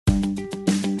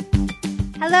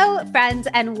Hello, friends,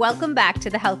 and welcome back to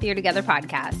the Healthier Together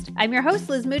podcast. I'm your host,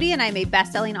 Liz Moody, and I'm a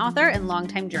best-selling author and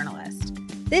longtime journalist.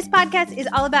 This podcast is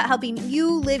all about helping you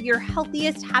live your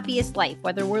healthiest, happiest life,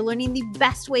 whether we're learning the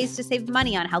best ways to save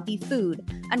money on healthy food,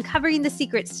 uncovering the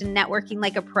secrets to networking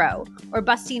like a pro, or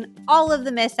busting all of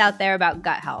the myths out there about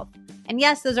gut health. And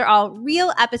yes, those are all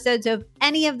real episodes, so if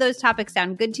any of those topics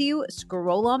sound good to you,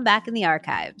 scroll on back in the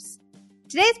archives.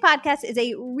 Today's podcast is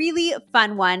a really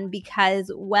fun one because,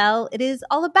 well, it is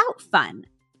all about fun.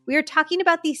 We are talking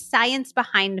about the science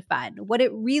behind fun, what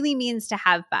it really means to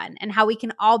have fun, and how we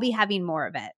can all be having more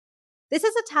of it. This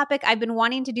is a topic I've been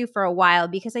wanting to do for a while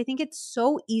because I think it's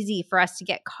so easy for us to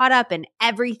get caught up in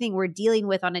everything we're dealing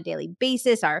with on a daily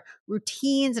basis, our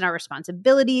routines and our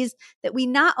responsibilities, that we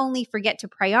not only forget to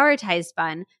prioritize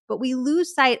fun, but we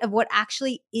lose sight of what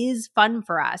actually is fun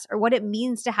for us or what it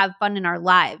means to have fun in our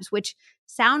lives, which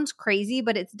sounds crazy,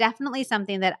 but it's definitely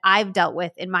something that I've dealt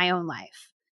with in my own life.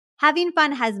 Having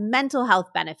fun has mental health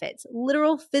benefits,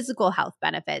 literal physical health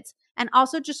benefits, and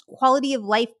also just quality of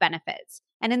life benefits.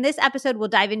 And in this episode, we'll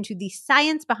dive into the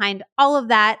science behind all of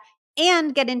that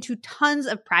and get into tons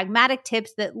of pragmatic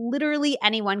tips that literally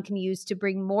anyone can use to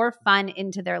bring more fun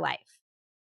into their life.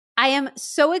 I am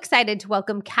so excited to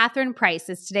welcome Catherine Price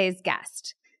as today's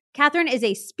guest. Catherine is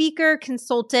a speaker,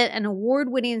 consultant, and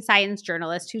award-winning science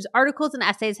journalist whose articles and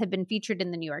essays have been featured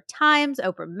in the New York Times,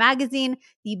 Oprah Magazine,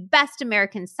 the Best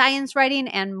American Science Writing,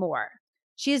 and more.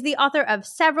 She is the author of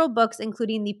several books,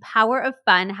 including The Power of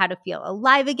Fun, How to Feel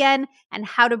Alive Again, and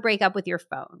How to Break Up with Your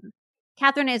Phone.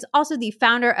 Catherine is also the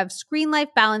founder of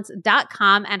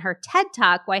ScreenLifeBalance.com, and her TED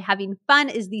Talk, Why Having Fun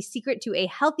is the Secret to a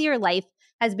Healthier Life,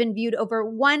 has been viewed over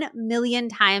 1 million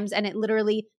times, and it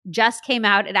literally just came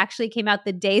out. It actually came out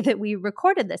the day that we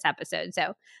recorded this episode,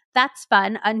 so that's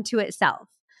fun unto itself.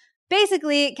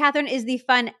 Basically, Catherine is the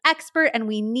fun expert, and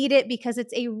we need it because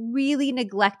it's a really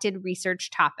neglected research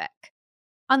topic.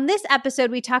 On this episode,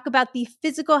 we talk about the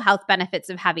physical health benefits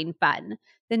of having fun,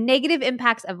 the negative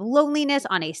impacts of loneliness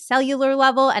on a cellular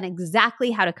level and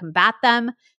exactly how to combat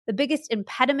them, the biggest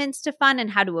impediments to fun and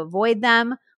how to avoid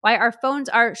them, why our phones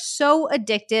are so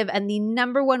addictive and the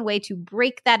number one way to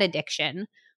break that addiction,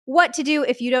 what to do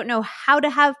if you don't know how to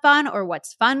have fun or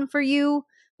what's fun for you,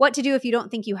 what to do if you don't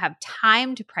think you have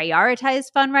time to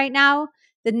prioritize fun right now,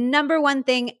 the number one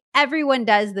thing everyone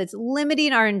does that's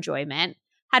limiting our enjoyment,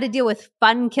 how to deal with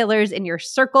fun killers in your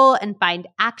circle and find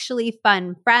actually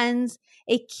fun friends,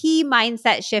 a key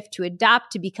mindset shift to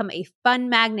adopt to become a fun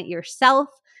magnet yourself,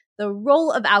 the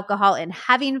role of alcohol in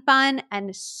having fun,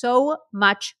 and so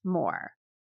much more.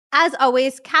 As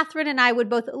always, Catherine and I would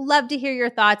both love to hear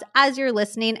your thoughts as you're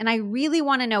listening, and I really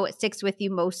want to know what sticks with you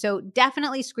most, so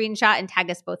definitely screenshot and tag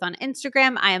us both on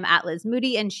Instagram. I am at Liz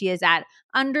Moody, and she is at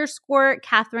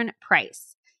 _Catherine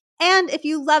Price. And if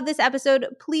you love this episode,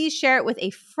 please share it with a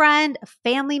friend, a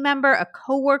family member, a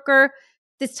coworker.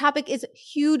 This topic is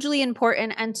hugely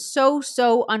important and so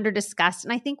under-discussed,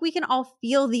 and I think we can all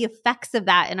feel the effects of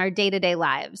that in our day-to-day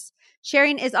lives.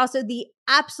 Sharing is also the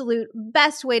absolute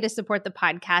best way to support the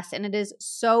podcast, and it is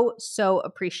so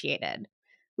appreciated.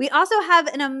 We also have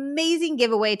an amazing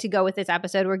giveaway to go with this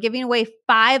episode. We're giving away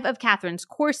 5 of Catherine's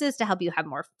courses to help you have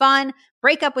more fun,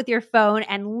 break up with your phone,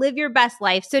 and live your best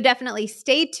life. So definitely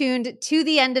stay tuned to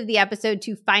the end of the episode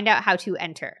to find out how to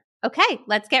enter. Okay,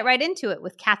 let's get right into it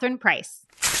with Catherine Price.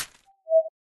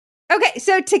 Okay,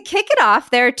 so to kick it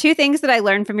off, there are 2 things that I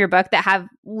learned from your book that have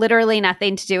literally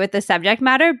nothing to do with the subject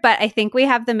matter, but I think we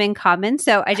have them in common.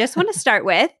 So I just want to start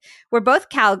with, we're both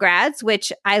Cal grads,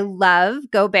 which I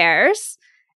love. Go Bears.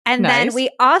 And Nice. then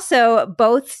we also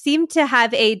both seem to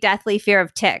have a deathly fear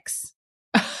of ticks.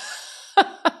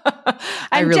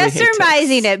 I'm really just hate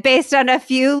surmising ticks. it based on a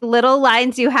few little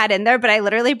lines you had in there, but I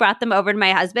literally brought them over to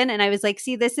my husband and I was like,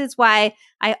 see, this is why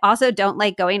I also don't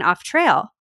like going off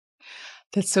trail.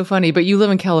 That's so funny. But you live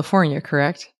in California,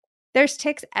 correct? There's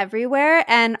ticks everywhere.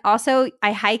 And also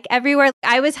I hike everywhere.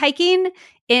 I was hiking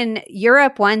in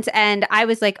Europe once and I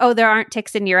was like, oh, there aren't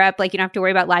ticks in Europe. Like you don't have to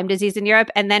worry about Lyme disease in Europe.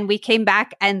 And then we came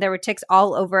back and there were ticks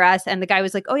all over us. And the guy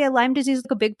was like, oh yeah, Lyme disease is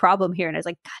a big problem here. And I was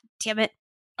like, God damn it.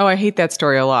 Oh, I hate that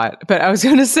story a lot. But I was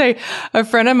going to say, a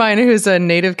friend of mine who's a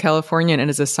native Californian and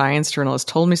is a science journalist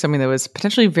told me something that was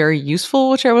potentially very useful,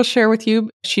 which I will share with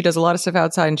you. She does a lot of stuff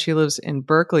outside and she lives in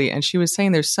Berkeley. And she was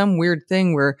saying there's some weird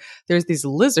thing where there's these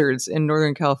lizards in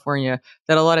Northern California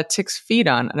that a lot of ticks feed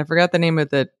on. And I forgot the name of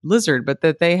the lizard, but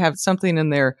that they have something in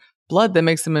their blood that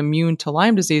makes them immune to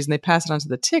Lyme disease and they pass it on to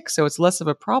the ticks. So it's less of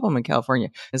a problem in California.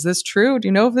 Is this true? Do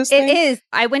you know of this thing? It is.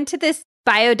 I went to this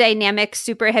biodynamic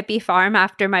super hippie farm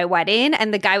after my wedding,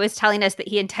 and the guy was telling us that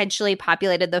he intentionally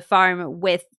populated the farm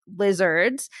with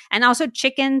lizards, and also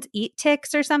chickens eat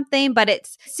ticks or something, but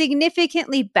it's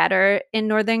significantly better in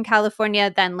Northern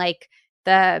California than like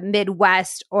the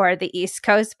Midwest or the East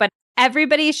Coast. But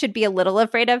everybody should be a little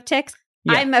afraid of ticks.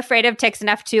 Yeah. I'm afraid of ticks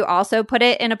enough to also put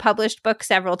it in a published book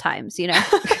several times, you know?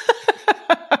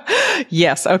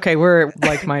 Yes. Okay. We're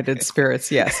like-minded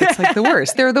spirits. Yes. It's like the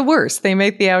worst. They're the worst. They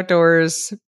make the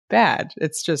outdoors bad.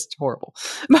 It's just horrible.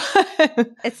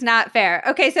 It's not fair.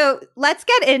 Okay. So let's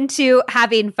get into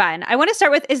having fun. I want to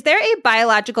start with, is there a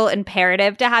biological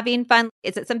imperative to having fun?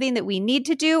 Is it something that we need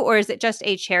to do, or is it just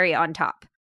a cherry on top?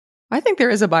 I think there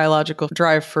is a biological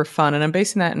drive for fun, and I'm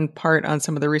basing that in part on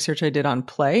some of the research I did on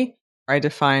play. I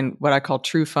define what I call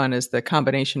true fun as the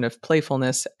combination of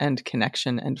playfulness and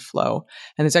connection and flow.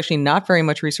 And there's actually not very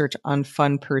much research on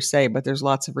fun per se, but there's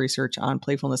lots of research on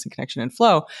playfulness and connection and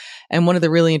flow. And one of the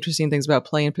really interesting things about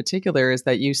play in particular is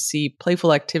that you see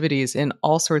playful activities in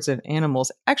all sorts of animals,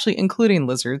 actually including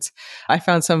lizards. I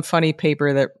found some funny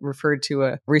paper that referred to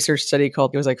a research study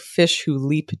called, it was like fish who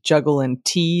leap, juggle, and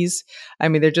tease. I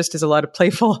mean, there just is a lot of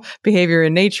playful behavior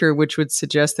in nature, which would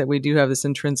suggest that we do have this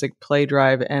intrinsic play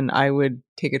drive. And I would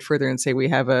take it further and say we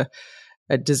have a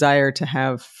desire to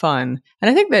have fun.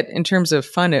 And I think that in terms of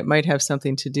fun, it might have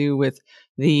something to do with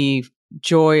the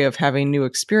joy of having new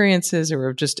experiences or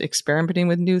of just experimenting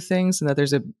with new things, and that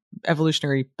there's a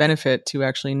evolutionary benefit to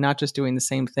actually not just doing the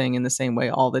same thing in the same way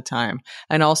all the time.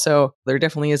 And also, there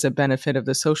definitely is a benefit of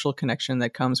the social connection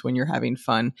that comes when you're having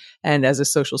fun. And as a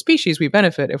social species, we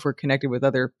benefit if we're connected with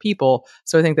other people.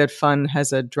 So I think that fun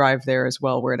has a drive there as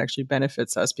well, where it actually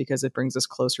benefits us because it brings us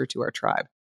closer to our tribe.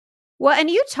 Well, and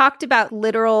you talked about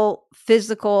literal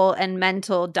physical and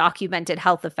mental documented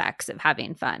health effects of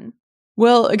having fun.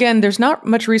 Well, again, there's not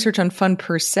much research on fun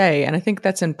per se. And I think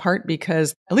that's in part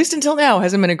because, at least until now,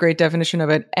 hasn't been a great definition of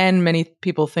it. And many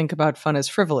people think about fun as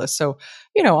frivolous. So,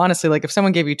 honestly, like if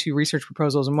someone gave you two research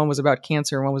proposals and one was about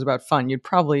cancer and one was about fun, you'd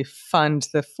probably fund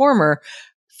the former.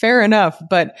 Fair enough.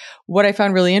 But what I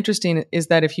found really interesting is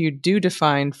that if you do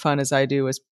define fun as I do,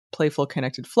 as playful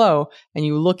connected flow, and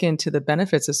you look into the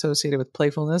benefits associated with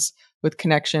playfulness, with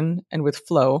connection, and with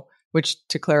flow, which,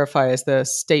 to clarify, is the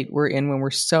state we're in when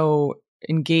we're so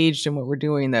engaged in what we're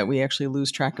doing that we actually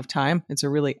lose track of time. It's a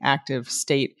really active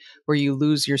state where you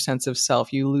lose your sense of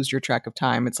self. You lose your track of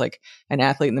time. It's like an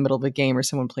athlete in the middle of a game or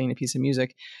someone playing a piece of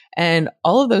music. And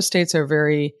all of those states are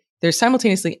they're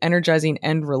simultaneously energizing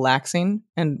and relaxing.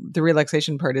 And the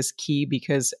relaxation part is key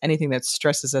because anything that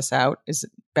stresses us out is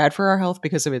bad for our health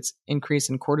because of its increase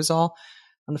in cortisol.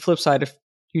 On the flip side, if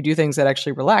you do things that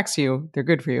actually relax you, they're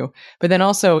good for you. But then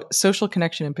also social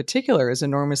connection in particular is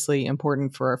enormously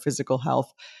important for our physical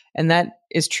health. And that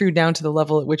is true down to the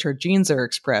level at which our genes are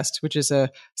expressed, which is a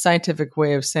scientific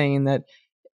way of saying that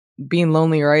being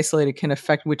lonely or isolated can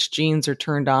affect which genes are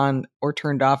turned on or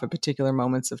turned off at particular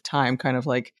moments of time, kind of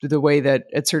like the way that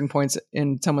at certain points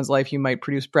in someone's life you might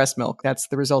produce breast milk. That's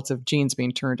the results of genes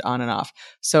being turned on and off.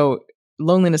 So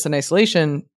loneliness and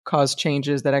isolation cause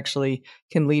changes that actually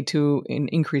can lead to an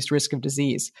increased risk of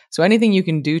disease. So anything you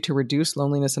can do to reduce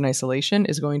loneliness and isolation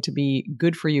is going to be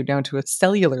good for you down to a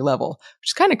cellular level, which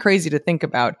is kind of crazy to think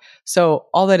about. So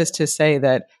all that is to say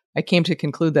that I came to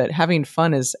conclude that having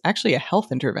fun is actually a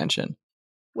health intervention.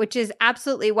 Which is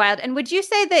absolutely wild. And would you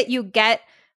say that you get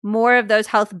more of those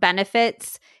health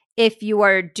benefits if you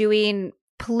are doing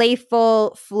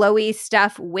playful, flowy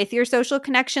stuff with your social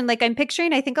connection? Like I'm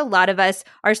picturing, I think a lot of us,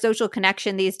 our social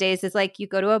connection these days is like you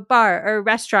go to a bar or a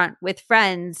restaurant with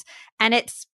friends and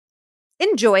it's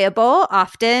enjoyable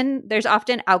often. There's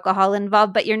often alcohol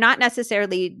involved, but you're not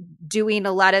necessarily doing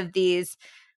a lot of these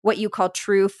what you call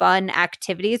true fun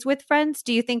activities with friends.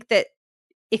 Do you think that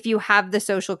if you have the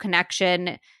social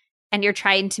connection and you're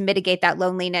trying to mitigate that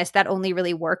loneliness, that only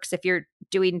really works if you're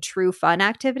doing true fun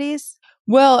activities?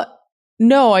 Well,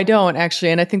 no, I don't actually.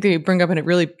 And I think that you bring up a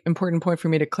really important point for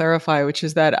me to clarify, which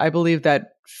is that I believe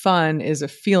that fun is a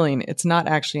feeling. It's not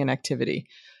actually an activity.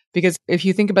 Because if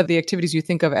you think about the activities you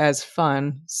think of as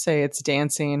fun, say it's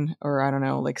dancing or I don't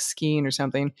know, like skiing or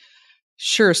something,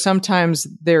 sure, sometimes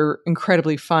they're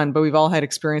incredibly fun, but we've all had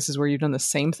experiences where you've done the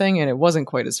same thing and it wasn't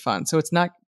quite as fun. So it's not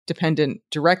dependent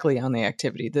directly on the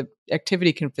activity. The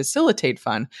activity can facilitate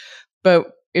fun.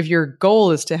 But if your goal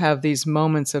is to have these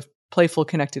moments of playful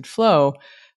connected flow,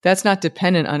 that's not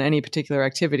dependent on any particular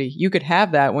activity. You could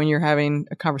have that when you're having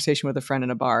a conversation with a friend in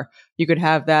a bar. You could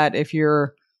have that if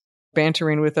you're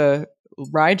bantering with a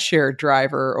rideshare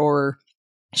driver or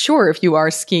Sure, if you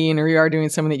are skiing or you are doing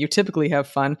something that you typically have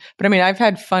fun. But I mean, I've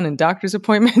had fun in doctor's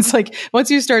appointments. Like once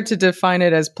you start to define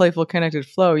it as playful connected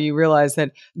flow, you realize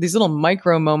that these little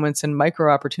micro moments and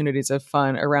micro opportunities of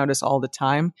fun around us all the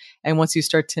time. And once you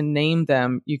start to name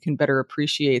them, you can better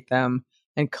appreciate them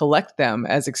and collect them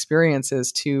as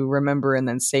experiences to remember and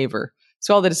then savor.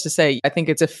 So all that is to say, I think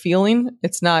it's a feeling.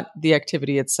 It's not the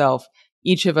activity itself.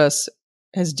 Each of us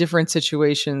has different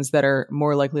situations that are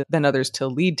more likely than others to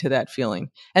lead to that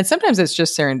feeling. And sometimes it's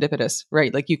just serendipitous,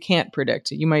 right? Like you can't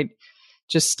predict. You might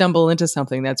just stumble into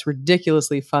something that's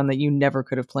ridiculously fun that you never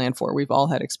could have planned for. We've all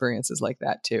had experiences like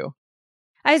that too.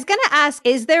 I was going to ask,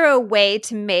 is there a way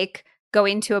to make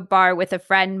going to a bar with a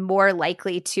friend more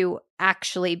likely to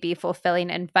actually be fulfilling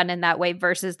and fun in that way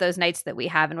versus those nights that we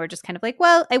have and we're just kind of like,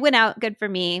 well, I went out, good for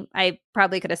me. I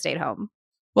probably could have stayed home.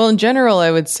 Well, in general,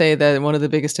 I would say that one of the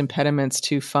biggest impediments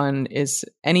to fun is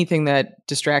anything that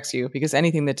distracts you, because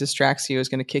anything that distracts you is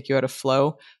going to kick you out of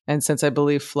flow. And since I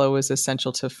believe flow is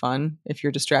essential to fun, if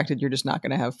you're distracted, you're just not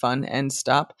going to have fun, and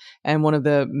stop. And one of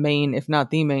the main, if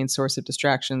not the main source of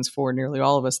distractions for nearly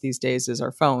all of us these days is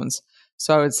our phones.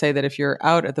 So I would say that if you're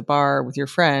out at the bar with your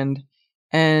friend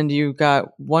and you've got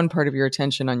one part of your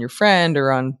attention on your friend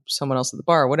or on someone else at the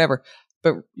bar or whatever,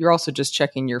 but you're also just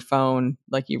checking your phone,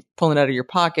 like you pulling it out of your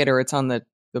pocket or it's on the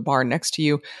bar next to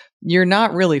you, you're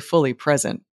not really fully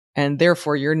present. And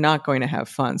therefore, you're not going to have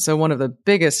fun. So one of the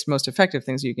biggest, most effective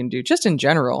things you can do, just in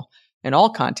general, in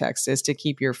all contexts, is to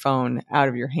keep your phone out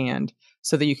of your hand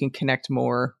so that you can connect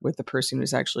more with the person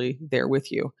who's actually there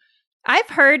with you. I've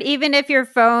heard even if your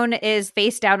phone is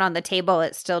face down on the table,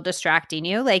 it's still distracting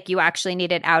you. Like you actually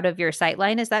need it out of your sight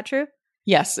line. Is that true?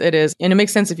 Yes, it is. And it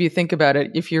makes sense if you think about it.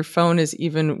 If your phone is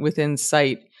even within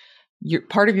sight,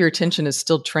 part of your attention is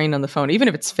still trained on the phone, even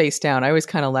if it's face down. I always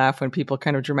kind of laugh when people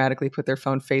kind of dramatically put their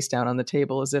phone face down on the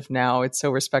table as if now it's so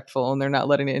respectful and they're not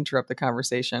letting it interrupt the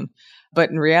conversation.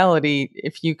 But in reality,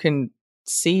 if you can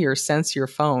see or sense your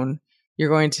phone, you're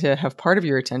going to have part of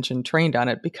your attention trained on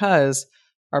it because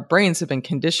our brains have been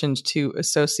conditioned to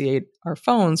associate our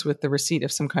phones with the receipt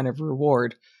of some kind of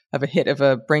reward, of a hit of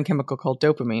a brain chemical called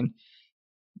dopamine,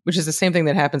 which is the same thing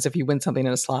that happens if you win something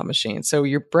in a slot machine. So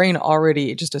your brain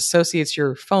already just associates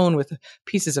your phone with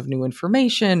pieces of new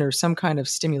information or some kind of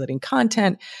stimulating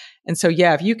content. And so,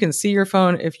 yeah, if you can see your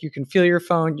phone, if you can feel your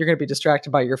phone, you're going to be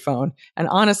distracted by your phone. And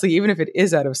honestly, even if it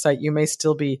is out of sight, you may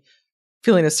still be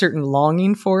feeling a certain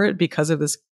longing for it because of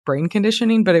this brain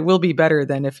conditioning, but it will be better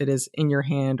than if it is in your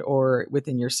hand or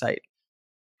within your sight.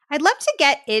 I'd love to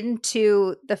get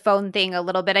into the phone thing a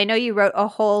little bit. I know you wrote a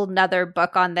whole nother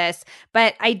book on this,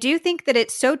 but I do think that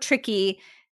it's so tricky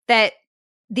that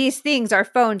these things, our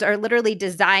phones, are literally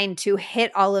designed to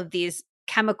hit all of these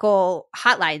chemical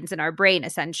hotlines in our brain,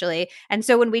 essentially. And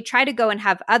so when we try to go and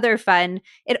have other fun,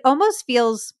 it almost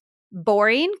feels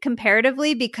boring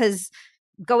comparatively because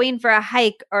going for a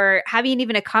hike or having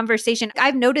even a conversation,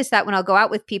 I've noticed that when I'll go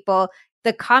out with people,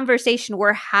 the conversation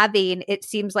we're having, it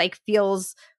seems like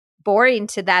feels boring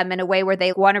to them in a way where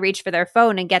they want to reach for their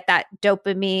phone and get that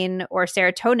dopamine or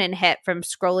serotonin hit from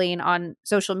scrolling on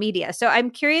social media. So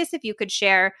I'm curious if you could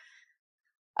share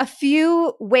a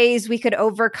few ways we could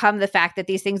overcome the fact that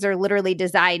these things are literally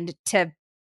designed to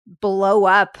blow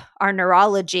up our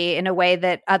neurology in a way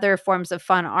that other forms of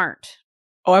fun aren't.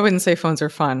 Oh, I wouldn't say phones are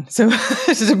fun. So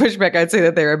just to push back, I'd say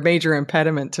that they're a major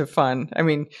impediment to fun. I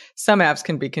mean, some apps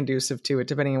can be conducive to it,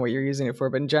 depending on what you're using it for,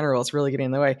 but in general, it's really getting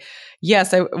in the way.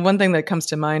 Yes, one thing that comes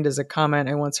to mind is a comment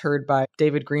I once heard by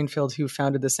David Greenfield, who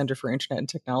founded the Center for Internet and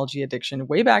Technology Addiction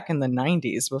way back in the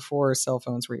 90s, before cell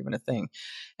phones were even a thing.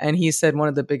 And he said one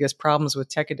of the biggest problems with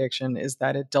tech addiction is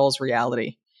that it dulls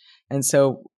reality. And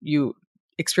so you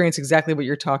experience exactly what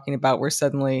you're talking about, where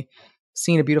suddenly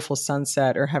seeing a beautiful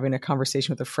sunset or having a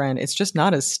conversation with a friend, it's just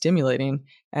not as stimulating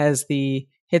as the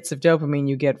hits of dopamine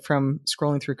you get from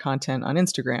scrolling through content on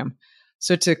Instagram.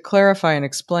 So to clarify and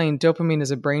explain, dopamine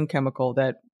is a brain chemical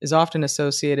that is often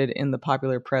associated in the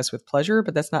popular press with pleasure,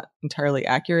 but that's not entirely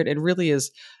accurate. It really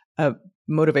is a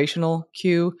motivational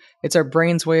cue. It's our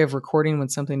brain's way of recording when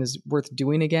something is worth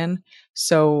doing again.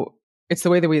 So it's the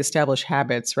way that we establish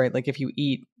habits, right? Like if you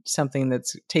eat something that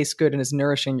tastes good and is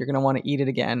nourishing, you're going to want to eat it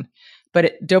again.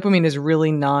 But dopamine is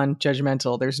really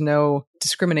non-judgmental. There's no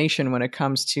discrimination when it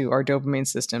comes to our dopamine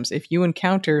systems. If you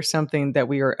encounter something that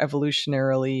we are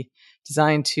evolutionarily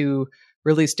designed to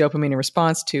release dopamine in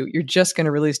response to, you're just going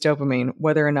to release dopamine,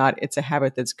 whether or not it's a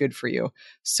habit that's good for you.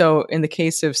 So in the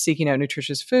case of seeking out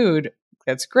nutritious food,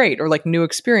 that's great. Or like new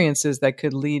experiences that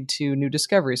could lead to new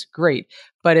discoveries, great.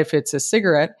 But if it's a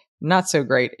cigarette, not so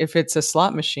great. If it's a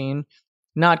slot machine,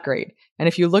 not great. And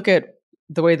if you look at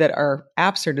the way that our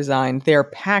apps are designed, they are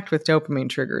packed with dopamine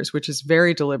triggers, which is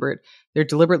very deliberate. They're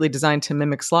deliberately designed to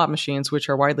mimic slot machines, which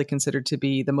are widely considered to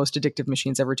be the most addictive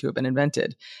machines ever to have been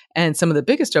invented. And some of the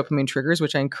biggest dopamine triggers,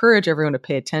 which I encourage everyone to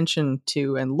pay attention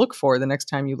to and look for the next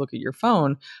time you look at your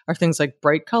phone, are things like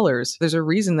bright colors. There's a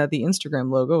reason that the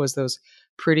Instagram logo is those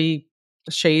pretty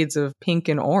shades of pink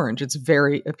and orange. It's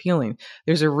very appealing.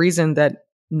 There's a reason that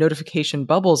notification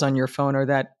bubbles on your phone are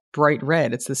that bright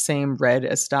red. It's the same red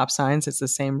as stop signs. It's the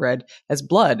same red as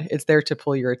blood. It's there to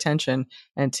pull your attention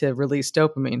and to release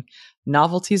dopamine.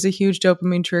 Novelty is a huge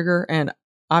dopamine trigger. And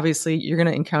obviously, you're going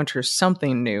to encounter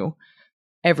something new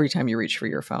every time you reach for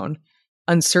your phone.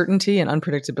 Uncertainty and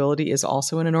unpredictability is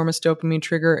also an enormous dopamine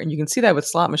trigger. And you can see that with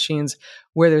slot machines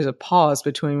where there's a pause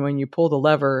between when you pull the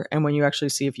lever and when you actually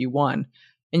see if you won.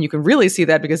 And you can really see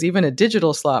that because even a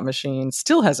digital slot machine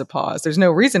still has a pause. There's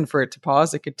no reason for it to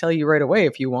pause. It could tell you right away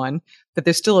if you won, but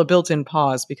there's still a built-in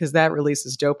pause because that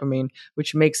releases dopamine,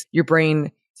 which makes your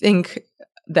brain think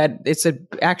that it's an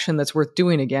action that's worth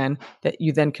doing again, that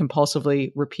you then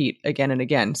compulsively repeat again and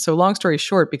again. So long story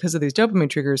short, because of these dopamine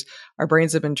triggers, our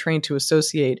brains have been trained to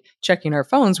associate checking our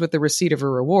phones with the receipt of a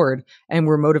reward, and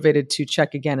we're motivated to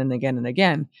check again and again and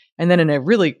again. And then in a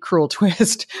really cruel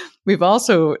twist, we've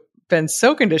also been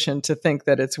so conditioned to think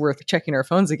that it's worth checking our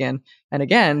phones again and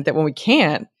again that when we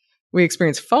can't, we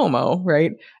experience FOMO,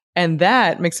 right? And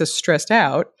that makes us stressed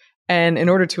out. And in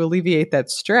order to alleviate that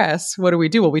stress, what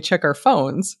do? Well, we check our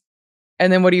phones.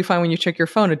 And then what do you find when you check your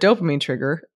phone? A dopamine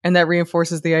trigger. And that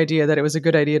reinforces the idea that it was a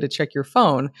good idea to check your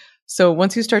phone. So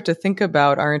once you start to think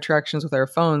about our interactions with our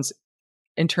phones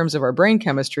in terms of our brain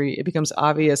chemistry, it becomes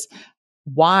obvious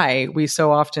why we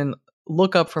so often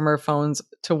look up from our phones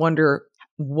to wonder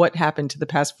what happened to the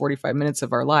past 45 minutes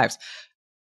of our lives.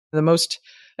 The most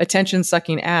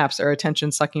attention-sucking apps are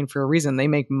attention-sucking for a reason. They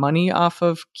make money off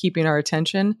of keeping our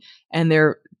attention, and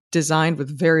they're designed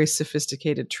with very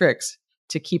sophisticated tricks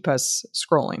to keep us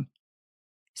scrolling.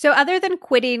 So other than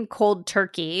quitting cold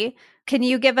turkey, can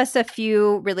you give us a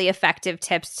few really effective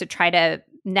tips to try to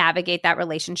navigate that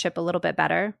relationship a little bit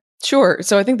better? Sure.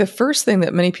 So I think the first thing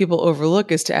that many people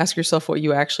overlook is to ask yourself what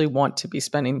you actually want to be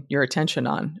spending your attention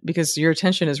on, because your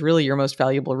attention is really your most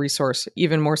valuable resource,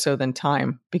 even more so than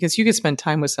time, because you could spend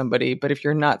time with somebody, but if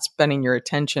you're not spending your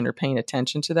attention or paying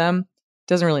attention to them, it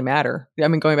doesn't really matter. I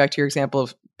mean, going back to your example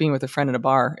of being with a friend in a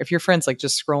bar, if your friend's like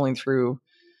just scrolling through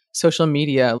social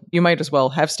media, you might as well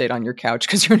have stayed on your couch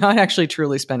because you're not actually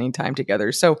truly spending time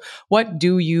together. So what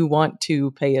do you want to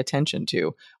pay attention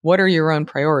to? What are your own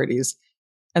priorities?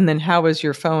 And then how is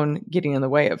your phone getting in the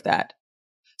way of that?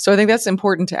 So I think that's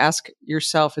important to ask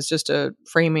yourself as just a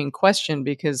framing question,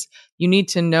 because you need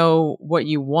to know what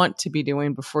you want to be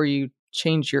doing before you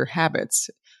change your habits.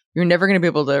 You're never going to be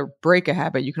able to break a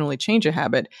habit. You can only change a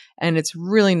habit. And it's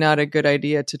really not a good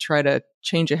idea to try to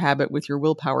change a habit with your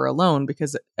willpower alone,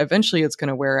 because eventually it's going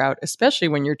to wear out, especially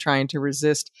when you're trying to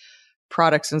resist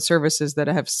products and services that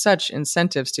have such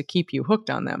incentives to keep you hooked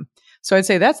on them. So I'd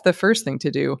say that's the first thing to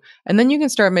do. And then you can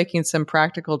start making some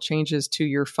practical changes to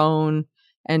your phone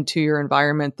and to your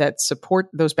environment that support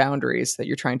those boundaries that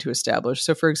you're trying to establish.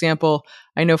 So for example,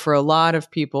 I know for a lot of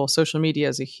people, social media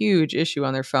is a huge issue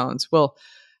on their phones. Well,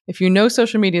 if you know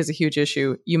social media is a huge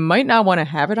issue, you might not want to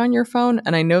have it on your phone.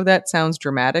 And I know that sounds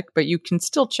dramatic, but you can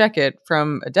still check it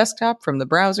from a desktop, from the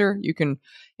browser. You can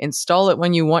install it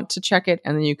when you want to check it,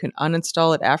 and then you can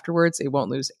uninstall it afterwards. It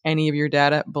won't lose any of your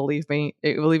data. Believe me,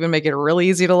 it will even make it really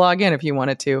easy to log in if you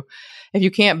wanted to. If you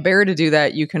can't bear to do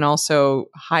that, you can also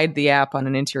hide the app on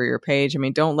an interior page. I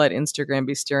mean, don't let Instagram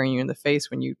be staring you in the face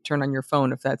when you turn on your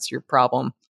phone if that's your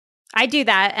problem. I do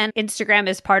that, and Instagram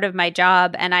is part of my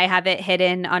job, and I have it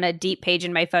hidden on a deep page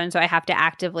in my phone, so I have to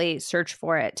actively search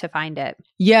for it to find it.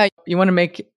 Yeah, you want to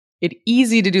make it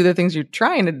easy to do the things you're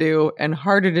trying to do and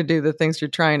harder to do the things you're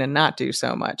trying to not do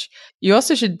so much. You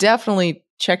also should definitely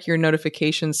check your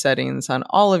notification settings on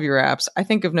all of your apps. I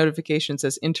think of notifications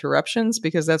as interruptions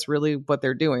because that's really what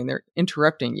they're doing. They're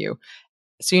interrupting you.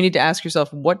 So you need to ask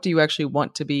yourself, what do you actually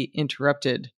want to be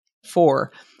interrupted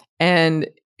for? And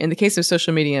in the case of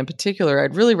social media in particular,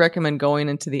 I'd really recommend going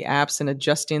into the apps and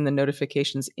adjusting the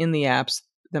notifications in the apps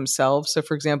themselves. So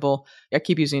for example, I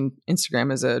keep using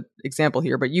Instagram as an example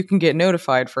here, but you can get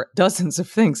notified for dozens of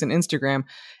things in Instagram.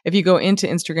 If you go into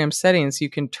Instagram settings,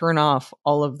 you can turn off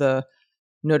all of the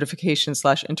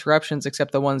notifications/interruptions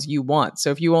except the ones you want. So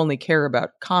if you only care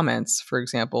about comments, for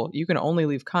example, you can only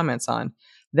leave comments on.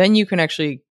 Then you can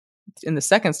actually, in the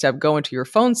second step, go into your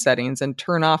phone settings and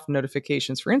turn off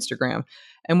notifications for Instagram.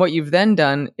 And what you've then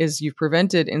done is you've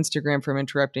prevented Instagram from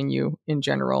interrupting you in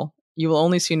general. you will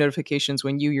only see notifications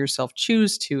when you yourself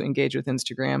choose to engage with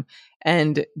Instagram.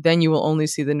 And then you will only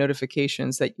see the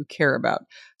notifications that you care about.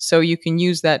 So you can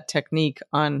use that technique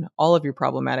on all of your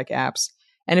problematic apps.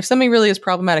 And if something really is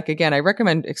problematic, again, I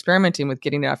recommend experimenting with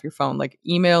getting it off your phone. Like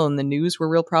email and the news were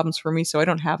real problems for me, so I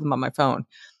don't have them on my phone.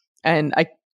 And I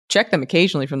check them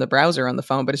occasionally from the browser on the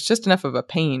phone, but it's just enough of a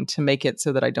pain to make it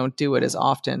so that I don't do it as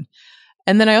often.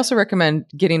 And then I also recommend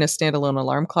getting a standalone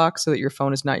alarm clock so that your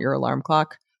phone is not your alarm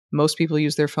clock. Most people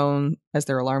use their phone as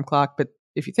their alarm clock, but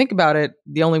if you think about it,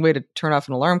 the only way to turn off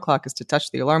an alarm clock is to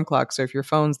touch the alarm clock. So if your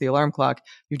phone's the alarm clock,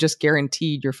 you've just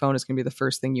guaranteed your phone is going to be the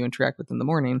first thing you interact with in the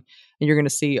morning. And you're going to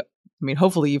see,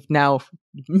 hopefully you've now,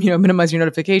 minimized your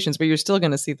notifications, but you're still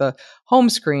going to see the home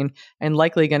screen and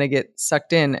likely going to get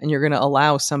sucked in, and you're going to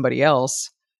allow somebody else,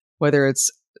 whether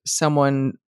it's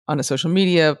someone on a social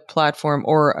media platform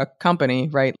or a company,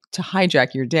 right, to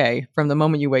hijack your day from the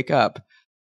moment you wake up.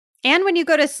 And when you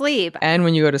go to sleep.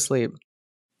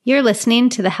 You're listening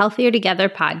to the Healthier Together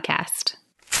podcast.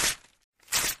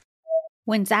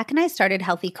 When Zach and I started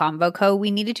Healthy Convo Co.,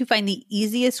 we needed to find the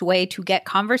easiest way to get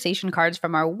conversation cards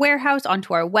from our warehouse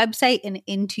onto our website and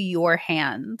into your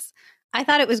hands. I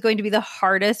thought it was going to be the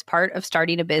hardest part of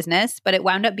starting a business, but it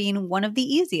wound up being one of the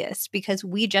easiest because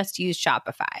we just use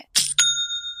Shopify.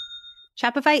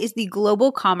 Shopify is the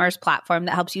global commerce platform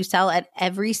that helps you sell at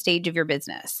every stage of your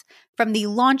business. From the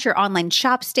launch your online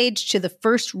shop stage to the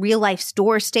first real-life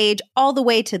store stage, all the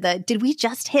way to the did we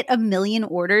just hit 1 million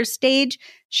orders stage,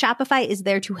 Shopify is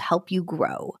there to help you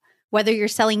grow. Whether you're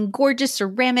selling gorgeous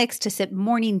ceramics to sip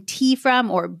morning tea from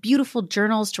or beautiful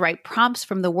journals to write prompts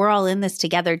from the We're All In This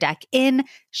Together deck in,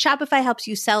 Shopify helps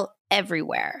you sell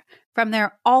everywhere. From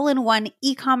their all-in-one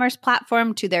e-commerce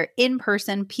platform to their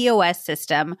in-person POS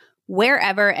system,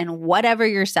 wherever and whatever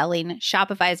you're selling,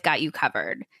 Shopify's got you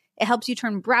covered. It helps you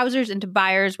turn browsers into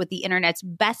buyers with the internet's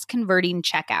best converting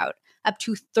checkout, up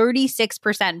to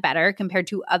 36% better compared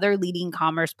to other leading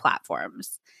commerce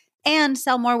platforms. And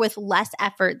sell more with less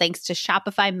effort thanks to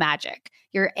Shopify Magic,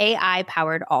 your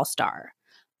AI-powered all-star.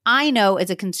 I know as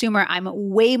a consumer, I'm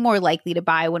way more likely to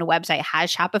buy when a website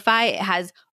has Shopify. It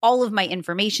has all of my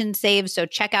information saved, so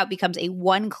checkout becomes a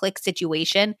one-click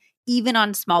situation, even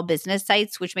on small business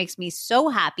sites, which makes me so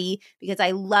happy because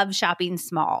I love shopping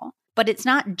small. But it's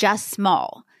not just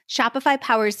small. Shopify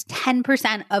powers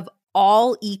 10% of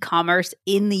all e-commerce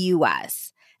in the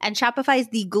US. And Shopify is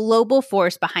the global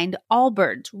force behind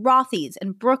Allbirds, Rothy's,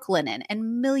 and Brooklinen,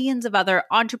 and millions of other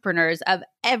entrepreneurs of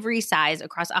every size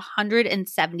across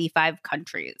 175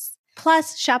 countries.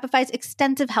 Plus, Shopify's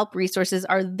extensive help resources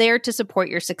are there to support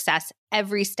your success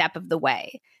every step of the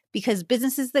way. Because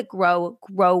businesses that grow,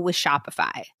 grow with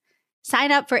Shopify.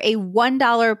 Sign up for a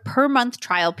 $1 per month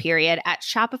trial period at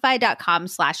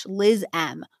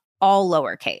shopify.com/LizM, all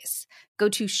lowercase. Go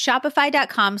to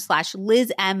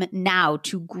shopify.com/LizM now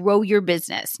to grow your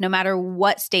business, no matter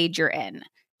what stage you're in.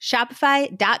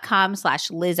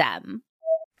 Shopify.com/LizM.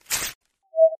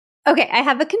 Okay, I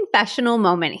have a confessional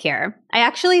moment here. I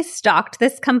actually stalked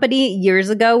this company years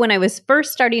ago when I was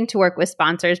first starting to work with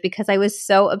sponsors because I was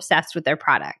so obsessed with their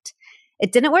product.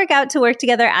 It didn't work out to work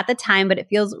together at the time, but it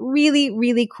feels really,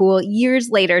 really cool years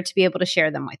later to be able to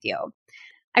share them with you.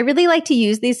 I really like to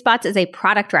use these spots as a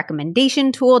product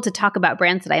recommendation tool to talk about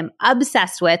brands that I am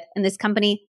obsessed with, and this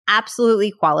company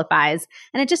absolutely qualifies.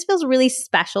 And it just feels really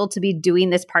special to be doing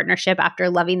this partnership after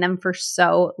loving them for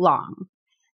so long.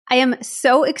 I am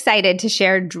so excited to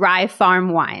share Dry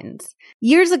Farm Wines.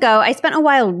 Years ago, I spent a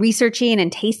while researching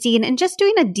and tasting and just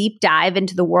doing a deep dive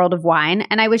into the world of wine,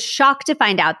 and I was shocked to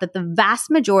find out that the vast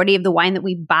majority of the wine that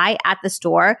we buy at the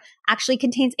store actually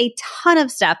contains a ton of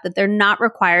stuff that they're not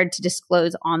required to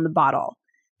disclose on the bottle.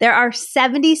 There are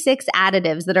 76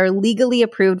 additives that are legally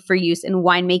approved for use in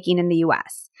winemaking in the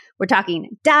US. We're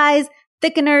talking dyes,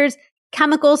 thickeners,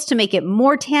 chemicals to make it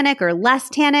more tannic or less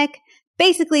tannic.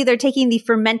 Basically, they're taking the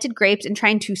fermented grapes and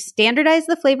trying to standardize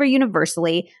the flavor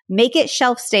universally, make it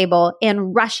shelf stable,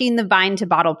 and rushing the vine to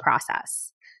bottle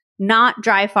process. Not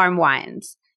Dry Farm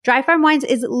Wines. Dry Farm Wines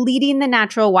is leading the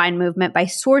natural wine movement by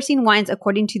sourcing wines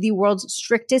according to the world's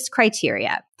strictest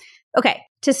criteria. Okay,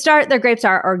 to start, their grapes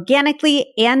are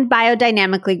organically and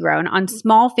biodynamically grown on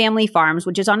small family farms,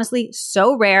 which is honestly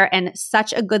so rare and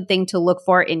such a good thing to look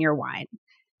for in your wine.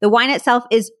 The wine itself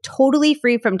is totally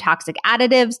free from toxic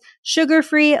additives,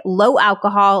 sugar-free, low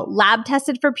alcohol,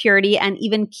 lab-tested for purity, and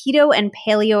even keto and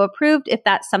paleo approved if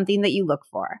that's something that you look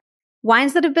for.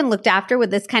 Wines that have been looked after with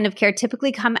this kind of care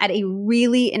typically come at a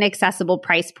really inaccessible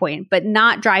price point, but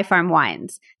not Dry Farm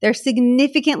Wines. They're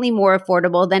significantly more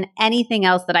affordable than anything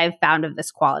else that I've found of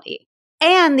this quality.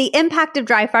 And the impact of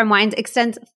Dry Farm Wines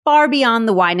extends far beyond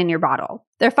the wine in your bottle.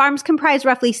 Their farms comprise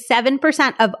roughly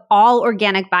 7% of all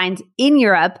organic vines in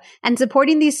Europe, and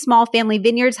supporting these small family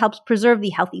vineyards helps preserve the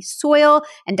healthy soil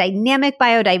and dynamic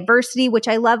biodiversity, which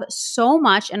I love so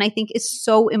much and I think is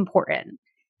so important.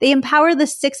 They empower the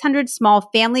 600 small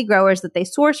family growers that they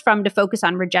source from to focus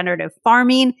on regenerative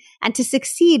farming and to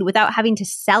succeed without having to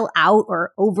sell out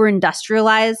or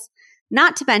over-industrialize.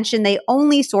 Not to mention, they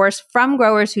only source from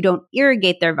growers who don't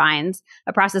irrigate their vines,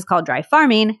 a process called dry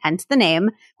farming, hence the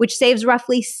name, which saves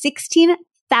roughly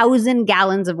 16,000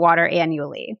 gallons of water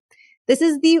annually. This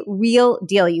is the real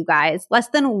deal, you guys. Less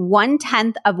than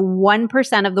 1/10 of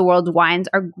 1% of the world's wines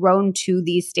are grown to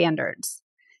these standards.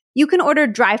 You can order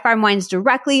Dry Farm wines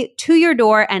directly to your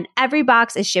door, and every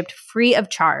box is shipped free of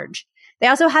charge. They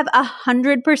also have a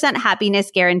 100%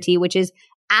 happiness guarantee, which is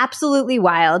absolutely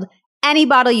wild. Any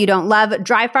bottle you don't love,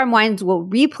 Dry Farm wines will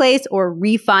replace or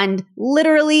refund.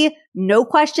 Literally, no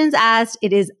questions asked.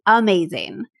 It is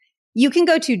amazing. You can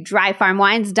go to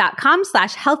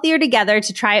dryfarmwines.com/healthiertogether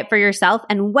to try it for yourself.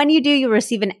 And when you do, you'll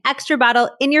receive an extra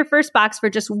bottle in your first box for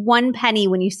just 1 penny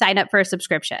when you sign up for a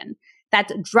subscription.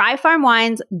 That's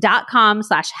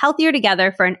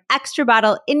dryfarmwines.com/healthiertogether for an extra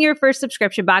bottle in your first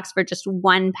subscription box for just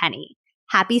 1 penny.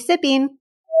 Happy sipping.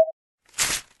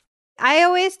 I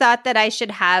always thought that I should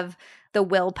have the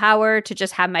willpower to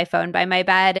just have my phone by my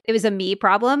bed. It was a me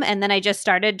problem. And then I just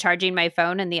started charging my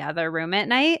phone in the other room at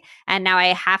night. And now I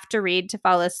have to read to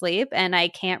fall asleep. And I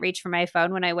can't reach for my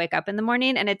phone when I wake up in the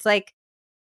morning. And it's like,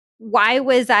 why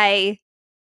was I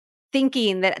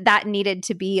thinking that that needed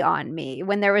to be on me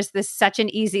when there was such an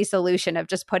easy solution of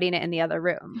just putting it in the other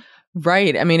room?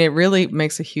 Right. I mean, it really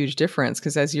makes a huge difference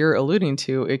because as you're alluding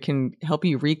to, it can help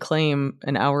you reclaim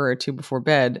an hour or two before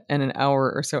bed and an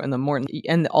hour or so in the morning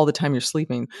and all the time you're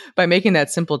sleeping. By making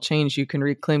that simple change, you can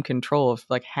reclaim control of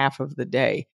like half of the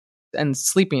day. And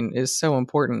sleeping is so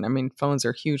important. I mean, phones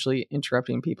are hugely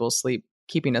interrupting people's sleep,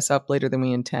 keeping us up later than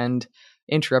we intend,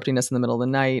 interrupting us in the middle of the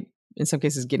night, in some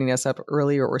cases getting us up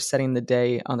earlier or setting the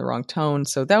day on the wrong tone.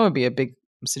 So that would be a big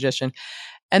suggestion.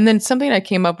 And then something I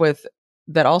came up with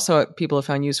that also people have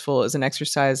found useful is an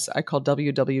exercise I call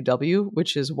WWW,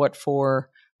 which is what for,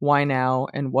 why now,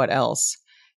 and what else.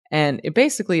 And it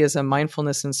basically is a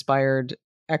mindfulness-inspired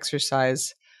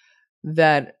exercise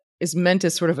that is meant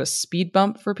as sort of a speed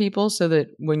bump for people so that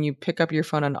when you pick up your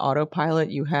phone on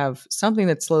autopilot, you have something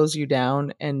that slows you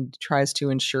down and tries to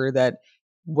ensure that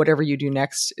whatever you do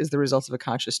next is the result of a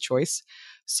conscious choice.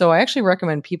 So I actually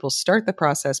recommend people start the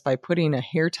process by putting a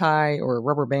hair tie or a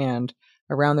rubber band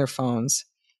around their phones.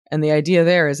 And the idea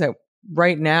there is that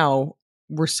right now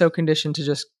we're so conditioned to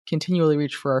just continually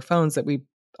reach for our phones that we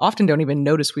often don't even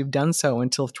notice we've done so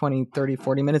until 20, 30,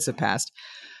 40 minutes have passed.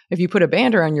 If you put a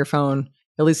band around your phone,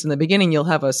 at least in the beginning, you'll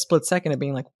have a split second of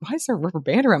being like, why is there a rubber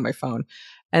band around my phone?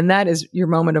 And that is your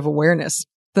moment of awareness,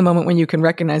 the moment when you can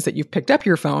recognize that you've picked up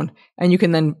your phone, and you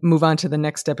can then move on to the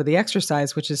next step of the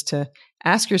exercise, which is to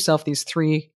ask yourself these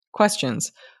 3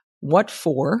 questions. What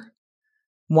for?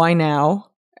 Why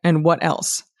now? And what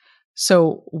else?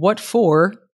 So what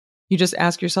for? You just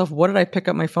ask yourself, what did I pick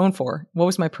up my phone for? What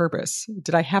was my purpose?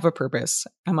 Did I have a purpose?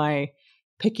 Am I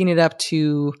picking it up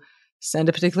to send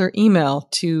a particular email,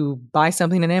 to buy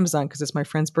something on Amazon because it's my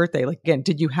friend's birthday? Like, again,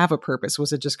 did you have a purpose?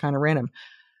 Was it just kind of random?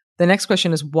 The next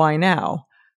question is why now?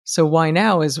 So why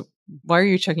now is, why are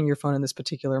you checking your phone in this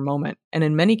particular moment? And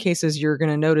in many cases, you're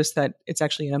going to notice that it's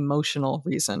actually an emotional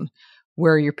reason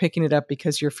where you're picking it up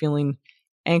because you're feeling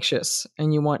anxious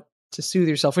and you want to soothe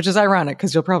yourself, which is ironic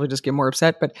because you'll probably just get more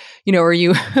upset. But, or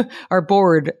you are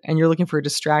bored and you're looking for a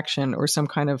distraction or some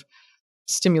kind of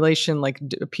stimulation, like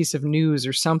a piece of news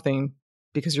or something,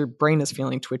 because your brain is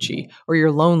feeling twitchy, or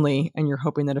you're lonely and you're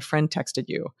hoping that a friend texted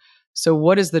you. So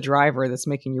what is the driver that's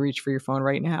making you reach for your phone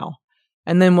right now?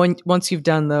 And then once you've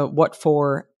done the what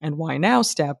for and why now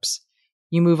steps,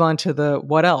 you move on to the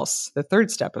what else, the third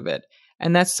step of it.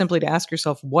 And that's simply to ask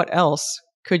yourself, what else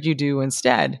could you do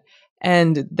instead?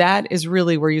 And that is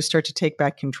really where you start to take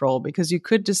back control, because you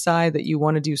could decide that you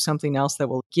want to do something else that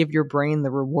will give your brain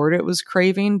the reward it was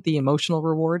craving, the emotional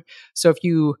reward. So if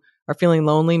you are feeling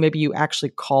lonely, maybe you actually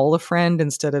call a friend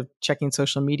instead of checking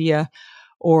social media.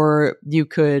 Or you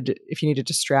could, if you need a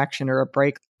distraction or a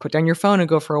break, put down your phone and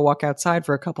go for a walk outside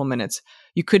for a couple minutes.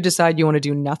 You could decide you want to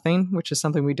do nothing, which is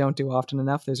something we don't do often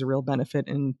enough. There's a real benefit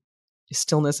in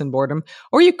stillness and boredom.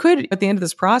 Or you could, at the end of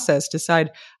this process,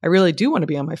 decide, I really do want to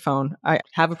be on my phone. I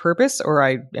have a purpose, or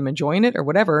I am enjoying it, or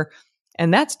whatever.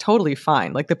 And that's totally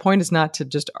fine. Like, the point is not to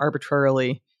just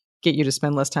arbitrarily get you to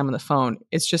spend less time on the phone.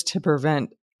 It's just to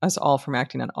prevent us all from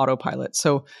acting on autopilot.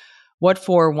 So what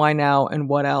for, why now, and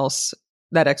what else?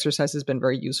 That exercise has been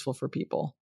very useful for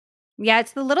people. Yeah,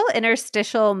 it's the little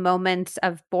interstitial moments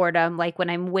of boredom, like when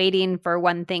I'm waiting for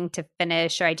one thing to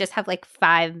finish or I just have like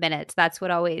 5 minutes. That's what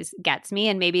always gets me.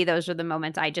 And maybe those are the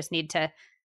moments I just need to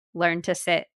learn to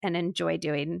sit and enjoy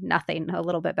doing nothing a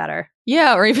little bit better.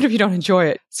 Yeah, or even if you don't enjoy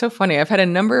it. So funny. I've had a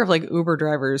number of like Uber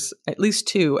drivers, at least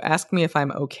two, ask me if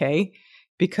I'm okay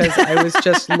because I was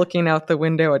just looking out the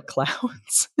window at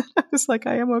clouds. I was like,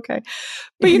 I am okay.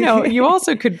 But you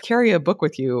also could carry a book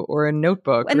with you or a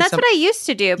notebook. And that's what I used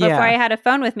to do before I had a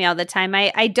phone with me all the time.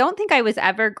 I don't think I was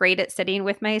ever great at sitting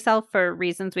with myself for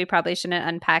reasons we probably shouldn't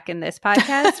unpack in this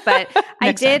podcast, but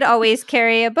I did always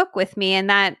carry a book with me, and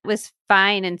that was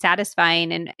fine and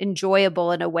satisfying and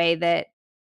enjoyable in a way that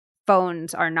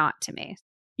phones are not to me.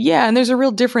 Yeah, and there's a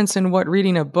real difference in what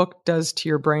reading a book does to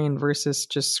your brain versus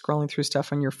just scrolling through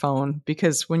stuff on your phone.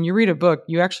 Because when you read a book,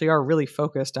 you actually are really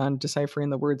focused on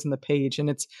deciphering the words in the page, and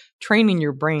it's training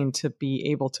your brain to be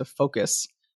able to focus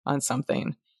on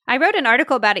something. I wrote an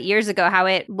article about it years ago, how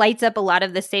it lights up a lot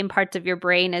of the same parts of your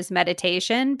brain as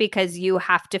meditation because you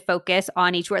have to focus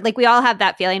on each word. Like we all have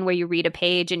that feeling where you read a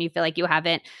page and you feel like you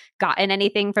haven't gotten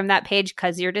anything from that page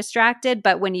because you're distracted.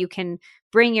 But when you can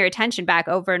bring your attention back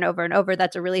over and over and over,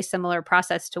 that's a really similar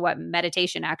process to what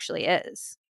meditation actually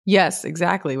is. Yes,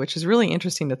 exactly, which is really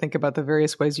interesting to think about the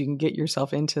various ways you can get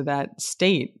yourself into that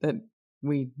state that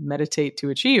we meditate to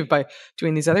achieve by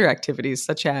doing these other activities,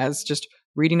 such as just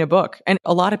reading a book. And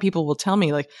a lot of people will tell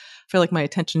me, like, I feel like my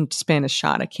attention span is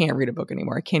shot. I can't read a book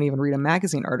anymore. I can't even read a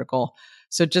magazine article.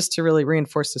 So just to really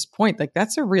reinforce this point, like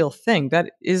that's a real thing.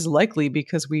 That is likely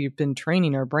because we've been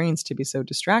training our brains to be so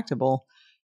distractible,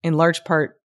 in large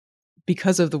part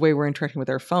because of the way we're interacting with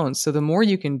our phones. So the more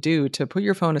you can do to put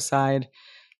your phone aside,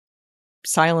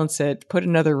 silence it, put it in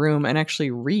another room, and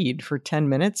actually read for 10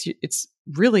 minutes, it's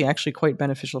really actually quite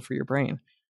beneficial for your brain.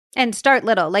 And start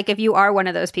little. Like if you are one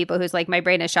of those people who's like, my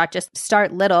brain is shot, just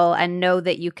start little and know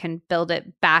that you can build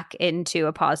it back into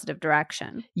a positive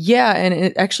direction. Yeah. And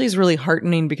it actually is really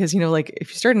heartening because, like if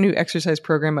you start a new exercise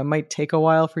program, it might take a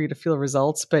while for you to feel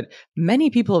results. But many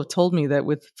people have told me that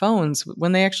with phones,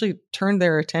 when they actually turned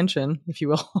their attention, if you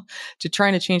will, to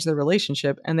trying to change their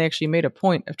relationship, and they actually made a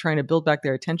point of trying to build back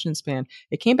their attention span,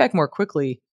 it came back more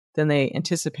quickly than they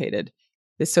anticipated.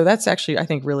 So that's actually, I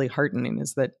think, really heartening,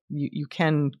 is that you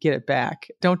can get it back.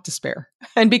 Don't despair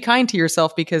and be kind to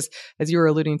yourself because, as you were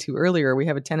alluding to earlier, we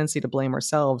have a tendency to blame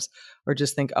ourselves or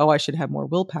just think, oh, I should have more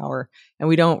willpower. And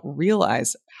we don't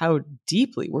realize how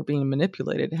deeply we're being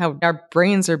manipulated, how our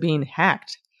brains are being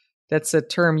hacked. That's a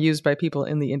term used by people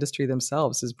in the industry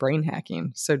themselves, is brain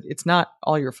hacking. So it's not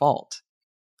all your fault.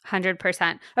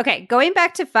 100%. Okay, going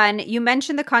back to fun, you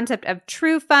mentioned the concept of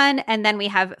true fun, and then we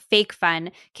have fake fun.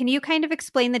 Can you kind of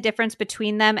explain the difference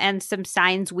between them and some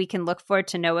signs we can look for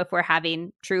to know if we're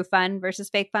having true fun versus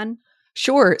fake fun?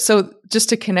 Sure. So just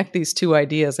to connect these two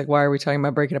ideas, like why are we talking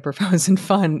about breaking up our phones and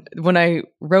fun? When I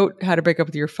wrote How to Break Up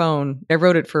with Your Phone, I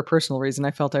wrote it for a personal reason.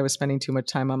 I felt I was spending too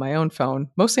much time on my own phone,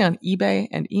 mostly on eBay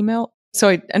and email. So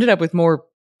I ended up with more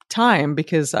time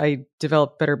because I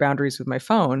developed better boundaries with my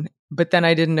phone. But then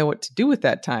I didn't know what to do with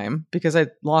that time because I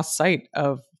lost sight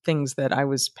of things that I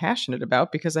was passionate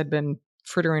about because I'd been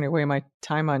frittering away my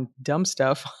time on dumb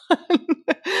stuff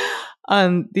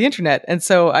on the internet. And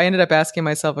so I ended up asking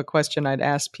myself a question I'd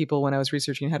asked people when I was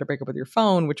researching how to break up with your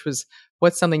phone, which was,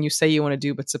 what's something you say you want to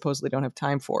do but supposedly don't have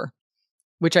time for?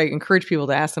 Which I encourage people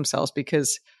to ask themselves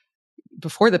because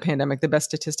before the pandemic, the best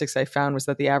statistics I found was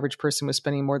that the average person was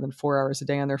spending more than 4 hours a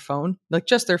day on their phone, like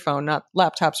just their phone, not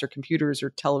laptops or computers or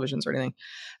televisions or anything.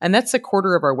 And that's a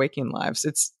quarter of our waking lives.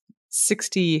 It's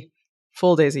 60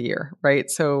 full days a year, right?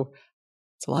 So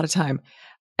it's a lot of time.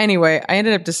 Anyway, I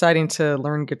ended up deciding to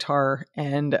learn guitar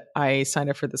and I signed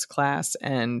up for this class.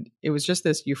 And it was just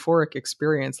this euphoric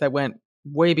experience that went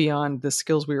way beyond the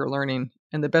skills we were learning.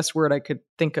 And the best word I could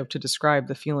think of to describe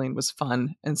the feeling was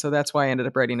fun. And so that's why I ended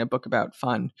up writing a book about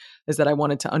fun, is that I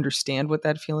wanted to understand what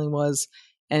that feeling was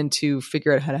and to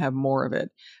figure out how to have more of it.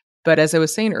 But as I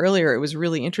was saying earlier, it was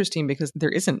really interesting because there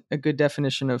isn't a good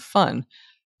definition of fun.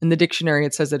 In the dictionary,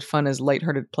 it says that fun is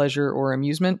lighthearted pleasure or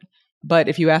amusement. But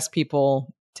if you ask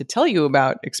people to tell you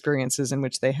about experiences in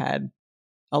which they had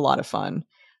a lot of fun,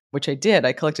 which I did,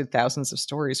 I collected thousands of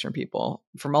stories from people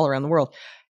from all around the world.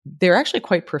 They're actually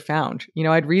quite profound.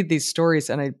 I'd read these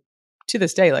stories and to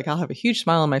this day, like I'll have a huge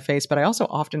smile on my face, but I also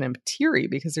often am teary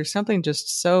because there's something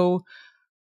just so,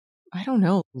 I don't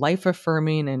know, life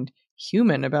affirming and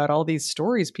human about all these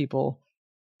stories people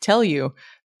tell you.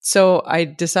 So I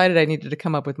decided I needed to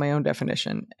come up with my own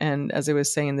definition. And as I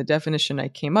was saying, the definition I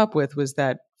came up with was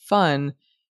that fun,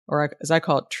 or as I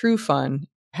call it, true fun,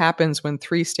 happens when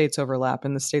three states overlap.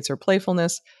 And the states are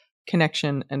playfulness,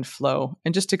 connection, and flow.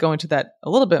 And just to go into that a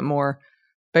little bit more,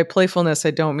 by playfulness,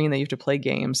 I don't mean that you have to play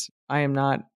games. I am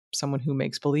not someone who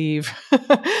makes believe.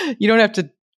 You don't have to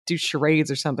do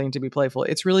charades or something to be playful.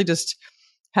 It's really just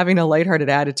having a lighthearted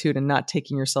attitude and not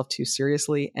taking yourself too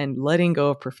seriously and letting go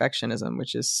of perfectionism,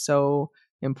 which is so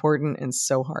important and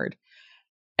so hard.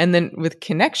 And then with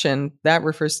connection, that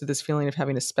refers to this feeling of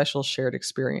having a special shared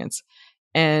experience.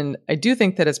 And I do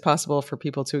think that it's possible for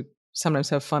people to sometimes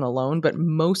have fun alone, but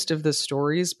most of the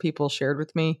stories people shared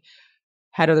with me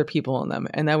had other people in them.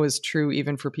 And that was true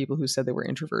even for people who said they were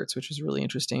introverts, which was really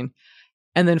interesting.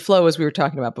 And then flow, as we were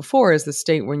talking about before, is the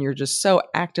state when you're just so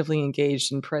actively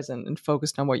engaged and present and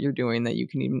focused on what you're doing that you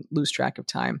can even lose track of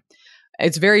time.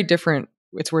 It's very different,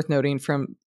 it's worth noting,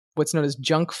 from what's known as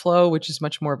junk flow, which is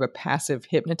much more of a passive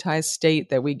hypnotized state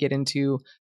that we get into.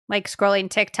 Like scrolling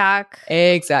TikTok.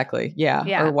 Exactly.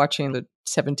 Yeah. Or watching the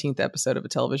 17th episode of a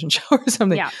television show or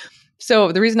something. Yeah.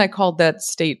 So the reason I called that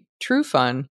state true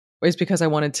fun is because I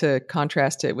wanted to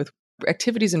contrast it with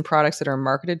activities and products that are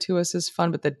marketed to us as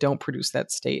fun, but that don't produce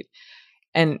that state.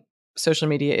 And social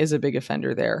media is a big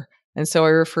offender there. And so I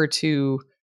refer to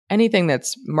anything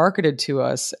that's marketed to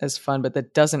us as fun, but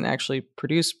that doesn't actually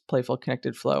produce playful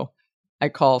connected flow, I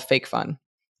call fake fun.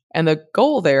 And the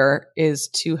goal there is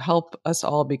to help us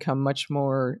all become much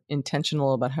more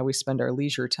intentional about how we spend our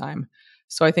leisure time.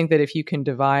 So I think that if you can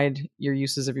divide your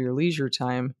uses of your leisure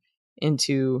time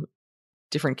into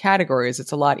different categories,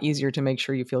 it's a lot easier to make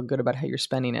sure you feel good about how you're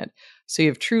spending it. So you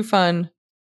have true fun,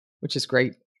 which is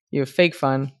great. You have fake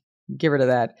fun, get rid of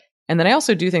that. And then I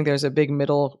also do think there's a big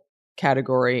middle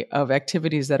category of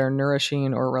activities that are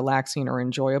nourishing or relaxing or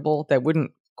enjoyable that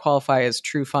wouldn't qualify as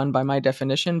true fun by my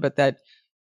definition, but that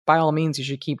by all means you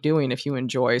should keep doing if you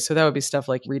enjoy. So that would be stuff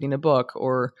like reading a book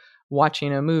or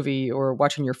watching a movie or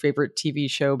watching your favorite TV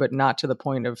show, but not to the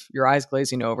point of your eyes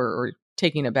glazing over, or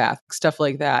taking a bath, stuff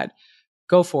like that.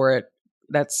 Go for it.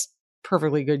 That's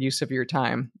perfectly good use of your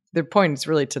time. The point is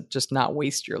really to just not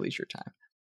waste your leisure time.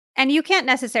 And you can't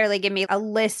necessarily give me a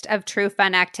list of true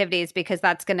fun activities because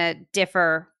that's going to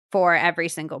differ for every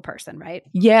single person, right?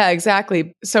 Yeah,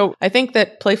 exactly. So I think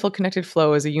that playful connected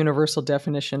flow is a universal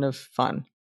definition of fun.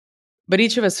 But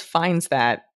each of us finds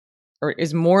that, or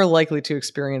is more likely to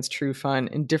experience true fun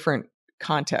in different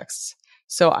contexts.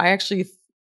 So I actually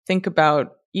think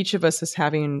about each of us as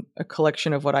having a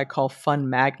collection of what I call fun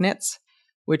magnets,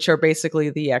 which are basically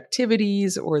the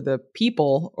activities or the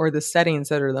people or the settings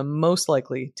that are the most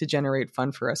likely to generate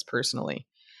fun for us personally.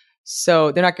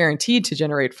 So they're not guaranteed to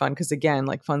generate fun because, again,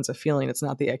 like fun's a feeling, it's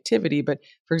not the activity. But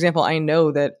for example, I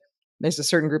know that there's a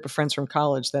certain group of friends from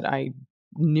college that I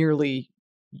nearly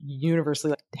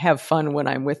universally have fun when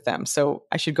I'm with them. So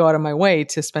I should go out of my way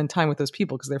to spend time with those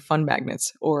people because they're fun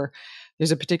magnets. Or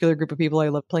there's a particular group of people I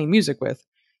love playing music with.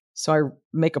 So I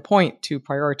make a point to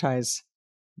prioritize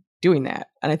doing that.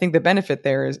 And I think the benefit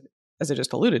there is, as I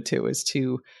just alluded to, is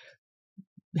to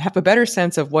have a better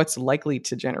sense of what's likely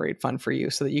to generate fun for you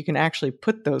so that you can actually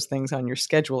put those things on your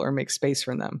schedule or make space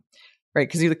for them, right?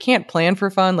 Because you can't plan for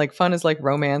fun. Like fun is like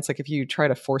romance. Like if you try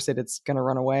to force it, it's going to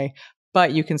run away.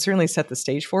 But you can certainly set the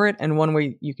stage for it. And one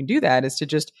way you can do that is to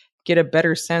just get a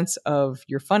better sense of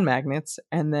your fun magnets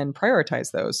and then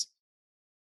prioritize those.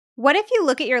 What if you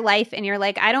look at your life and you're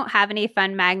like, I don't have any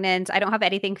fun magnets. I don't have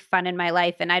anything fun in my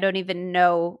life. And I don't even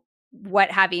know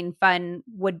what having fun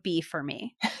would be for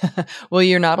me. Well,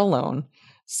 you're not alone.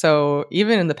 So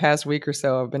even in the past week or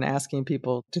so, I've been asking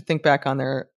people to think back on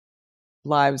their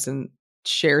lives and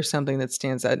share something that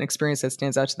stands out, an experience that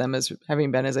stands out to them as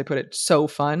having been, as I put it, so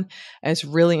fun. And it's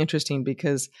really interesting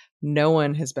because no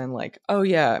one has been like, oh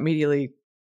yeah, immediately,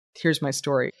 here's my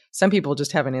story. Some people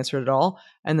just haven't answered at all.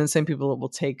 And then some people will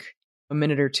take a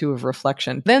minute or two of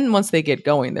reflection. Then once they get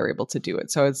going, they're able to do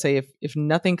it. So I would say if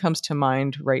nothing comes to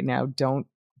mind right now, don't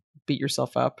beat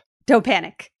yourself up. Don't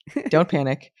panic. Don't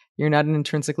panic. You're not an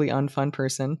intrinsically unfun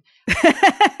person.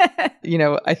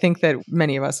 I think that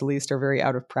many of us, at least, are very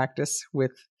out of practice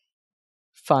with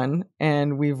fun.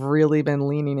 And we've really been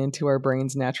leaning into our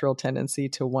brain's natural tendency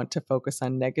to want to focus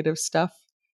on negative stuff,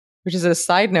 which is a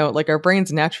side note. Like our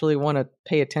brains naturally want to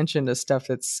pay attention to stuff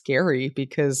that's scary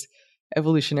because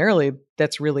evolutionarily,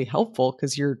 that's really helpful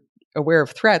because you're aware of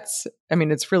threats. I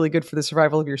mean, it's really good for the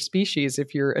survival of your species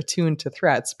if you're attuned to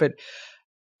threats. But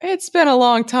it's been a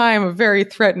long time of very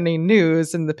threatening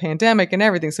news and the pandemic and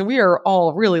everything. So we are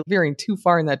all really veering too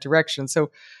far in that direction.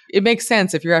 So it makes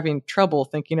sense if you're having trouble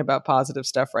thinking about positive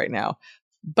stuff right now.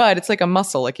 But it's like a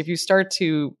muscle. Like if you start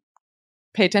to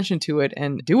pay attention to it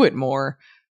and do it more,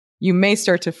 you may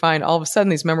start to find all of a sudden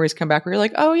these memories come back where you're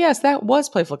like, oh yes, that was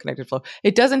playful connected flow.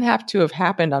 It doesn't have to have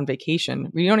happened on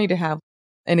vacation. We don't need to have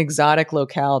an exotic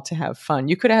locale to have fun.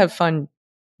 You could have fun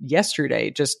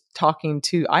yesterday just talking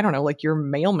to, I don't know, like your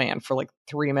mailman for like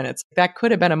 3 minutes. That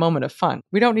could have been a moment of fun.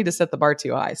 We don't need to set the bar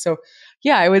too high. So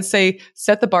yeah, I would say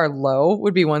set the bar low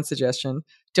would be one suggestion.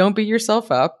 Don't beat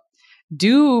yourself up.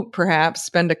 Do perhaps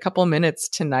spend a couple minutes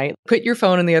tonight, put your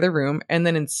phone in the other room, and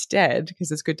then instead,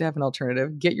 because it's good to have an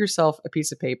alternative, get yourself a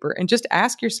piece of paper and just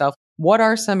ask yourself, what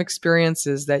are some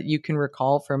experiences that you can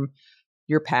recall from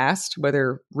your past,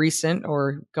 whether recent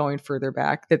or going further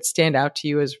back, that stand out to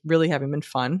you as really having been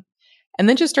fun? And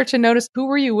then just start to notice, who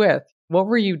were you with? What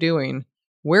were you doing?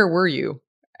 Where were you?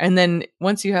 And then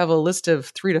once you have a list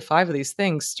of 3 to 5 of these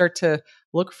things, start to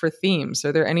look for themes.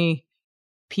 Are there any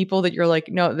people that you're like,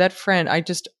 no, that friend, I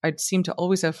seem to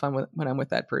always have fun when I'm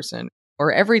with that person.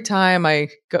 Or every time I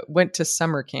went to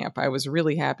summer camp, I was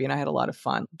really happy and I had a lot of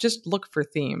fun. Just look for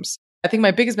themes. I think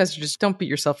my biggest message is don't beat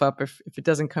yourself up if it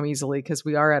doesn't come easily, because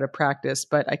we are out of practice.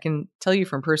 But I can tell you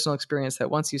from personal experience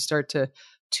that once you start to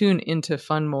tune into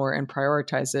fun more and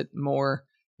prioritize it more,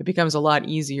 it becomes a lot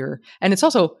easier. And it's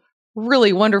also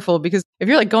really wonderful because if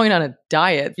you're like going on a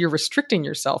diet, you're restricting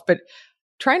yourself. But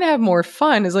trying to have more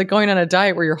fun is like going on a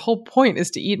diet where your whole point is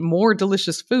to eat more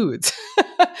delicious foods.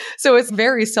 So it's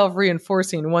very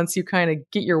self-reinforcing once you kind of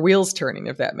get your wheels turning,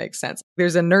 if that makes sense.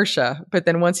 There's inertia, but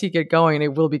then once you get going,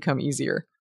 it will become easier.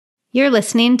 You're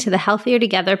listening to the Healthier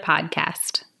Together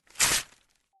podcast.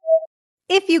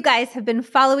 If you guys have been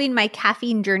following my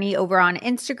caffeine journey over on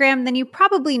Instagram, then you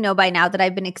probably know by now that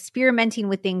I've been experimenting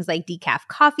with things like decaf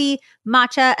coffee,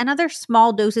 matcha, and other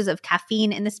small doses of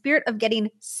caffeine in the spirit of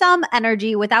getting some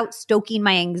energy without stoking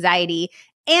my anxiety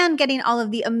and getting all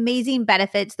of the amazing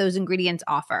benefits those ingredients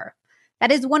offer.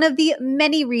 That is one of the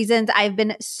many reasons I've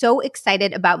been so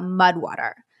excited about Mud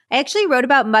Water. I actually wrote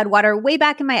about Mud Water way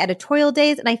back in my editorial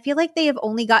days, and I feel like they have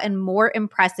only gotten more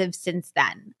impressive since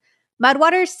then. Mud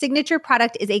Water's signature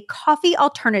product is a coffee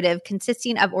alternative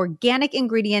consisting of organic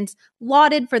ingredients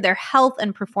lauded for their health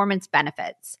and performance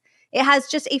benefits. It has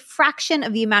just a fraction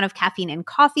of the amount of caffeine in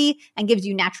coffee and gives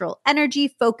you natural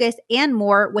energy, focus, and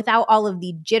more without all of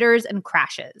the jitters and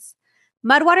crashes.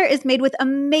 Mud Water is made with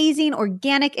amazing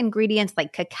organic ingredients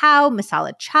like cacao,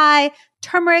 masala chai,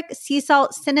 turmeric, sea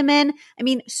salt, cinnamon. I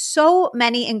mean, so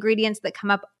many ingredients that come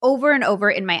up over and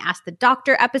over in my Ask the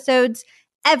Doctor episodes.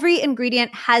 Every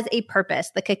ingredient has a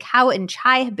purpose. The cacao and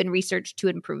chai have been researched to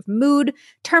improve mood.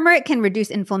 Turmeric can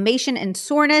reduce inflammation and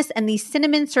soreness, and the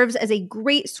cinnamon serves as a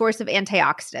great source of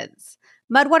antioxidants.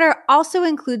 Mud Water also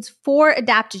includes 4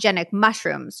 adaptogenic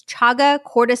mushrooms, chaga,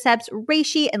 cordyceps,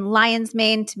 reishi, and lion's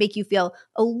mane to make you feel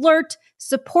alert,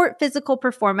 support physical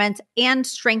performance, and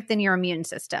strengthen your immune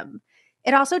system.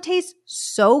 It also tastes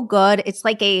so good. It's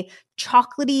like a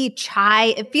chocolatey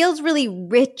chai. It feels really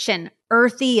rich and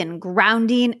earthy and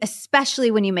grounding,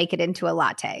 especially when you make it into a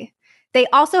latte. They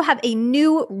also have a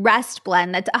new rest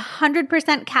blend that's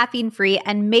 100% caffeine-free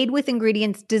and made with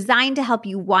ingredients designed to help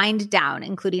you wind down,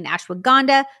 including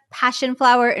ashwagandha, passion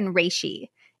flower, and reishi.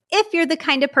 If you're the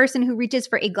kind of person who reaches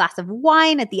for a glass of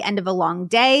wine at the end of a long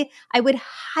day, I would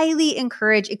highly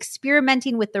encourage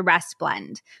experimenting with the rest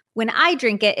blend. When I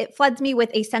drink it, it floods me with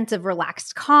a sense of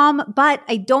relaxed calm, but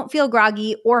I don't feel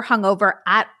groggy or hungover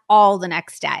at all the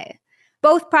next day.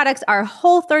 Both products are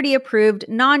Whole30 approved,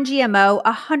 non-GMO,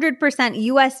 100%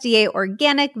 USDA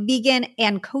organic, vegan,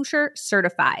 and kosher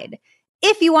certified.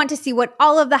 If you want to see what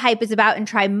all of the hype is about and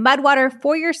try Mud Water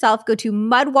for yourself, go to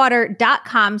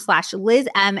mudwater.com/LizM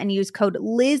and use code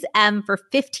LizM for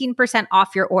 15%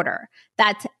 off your order.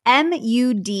 That's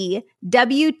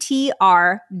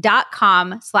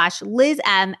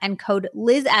mudwtr.com/LizM and code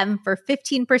LizM for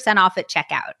 15% off at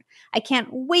checkout. I can't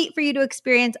wait for you to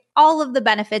experience all of the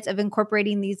benefits of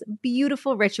incorporating these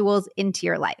beautiful rituals into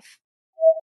your life.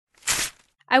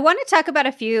 I want to talk about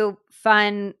a few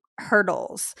fun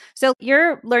hurdles. So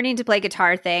you're learning to play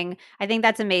guitar thing. I think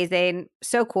that's amazing.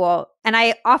 So cool. And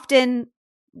I often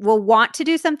will want to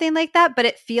do something like that, but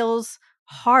it feels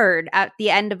hard at the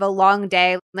end of a long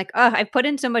day. Like, oh, I've put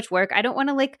in so much work. I don't want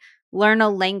to like learn a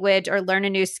language or learn a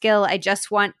new skill. I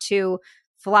just want to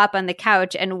flop on the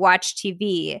couch and watch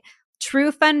TV.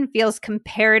 True fun feels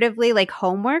comparatively like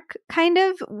homework, kind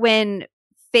of, when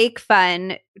fake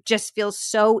fun just feels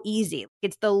so easy.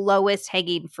 It's the lowest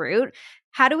hanging fruit.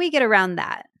 How do we get around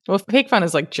that? Well, fake fun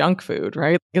is like junk food,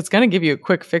 right? It's going to give you a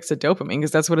quick fix of dopamine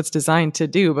because that's what it's designed to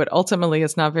do, but ultimately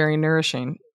it's not very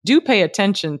nourishing. Do pay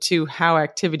attention to how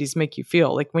activities make you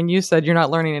feel. Like when you said you're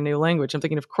not learning a new language, I'm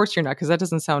thinking, of course you're not, because that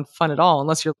doesn't sound fun at all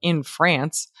unless you're in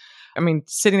France. I mean,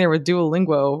 sitting there with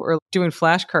Duolingo or doing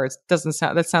flashcards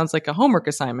that sounds like a homework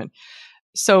assignment.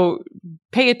 So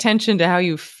pay attention to how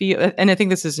you feel. And I think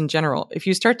this is in general. If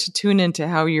you start to tune into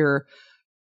how you're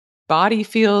body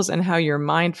feels and how your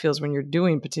mind feels when you're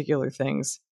doing particular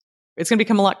things, it's going to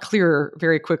become a lot clearer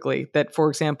very quickly that, for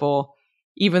example,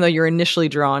 even though you're initially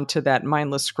drawn to that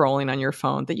mindless scrolling on your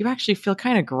phone, that you actually feel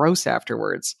kind of gross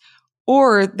afterwards.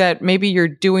 Or that maybe you're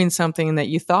doing something that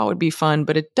you thought would be fun,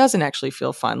 but it doesn't actually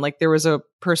feel fun. Like there was a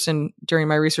person during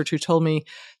my research who told me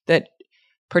that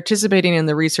participating in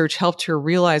the research helped her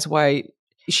realize why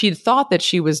she'd thought that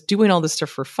she was doing all this stuff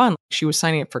for fun. She was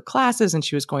signing up for classes and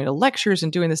she was going to lectures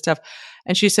and doing this stuff.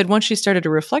 And she said once she started to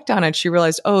reflect on it, she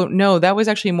realized, oh, no, that was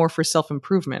actually more for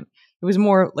self-improvement. It was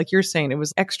more, like you're saying, it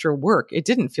was extra work. It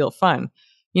didn't feel fun.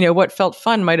 You know, what felt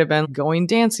fun might have been going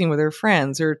dancing with her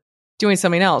friends or doing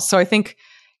something else. So I think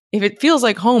if it feels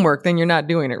like homework, then you're not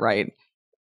doing it right.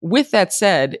 With that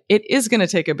said, it is going to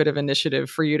take a bit of initiative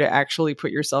for you to actually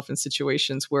put yourself in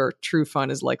situations where true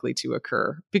fun is likely to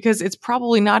occur, because it's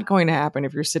probably not going to happen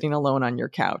if you're sitting alone on your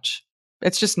couch.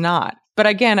 It's just not. But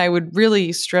again, I would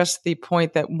really stress the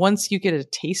point that once you get a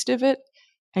taste of it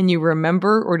and you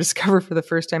remember or discover for the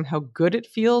first time how good it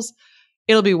feels,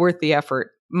 it'll be worth the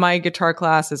effort. My guitar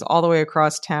class is all the way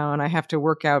across town. I have to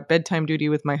work out bedtime duty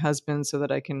with my husband so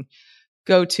that I can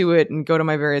go to it and go to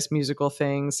my various musical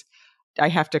things. I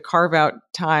have to carve out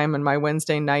time on my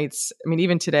Wednesday nights. I mean,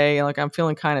 even today, like I'm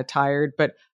feeling kind of tired,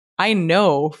 but I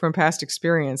know from past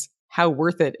experience how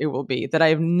worth it will be, that I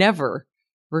have never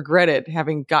regretted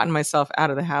having gotten myself out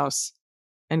of the house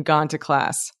and gone to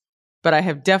class, but I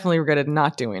have definitely regretted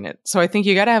not doing it. So I think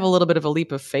you got to have a little bit of a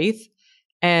leap of faith.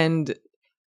 And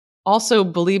also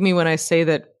believe me when I say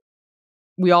that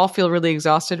we all feel really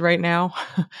exhausted right now,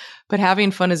 but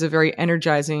having fun is a very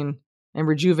energizing and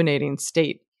rejuvenating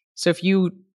state. So if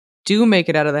you do make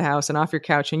it out of the house and off your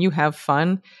couch and you have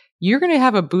fun, you're going to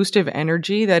have a boost of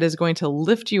energy that is going to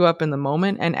lift you up in the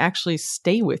moment and actually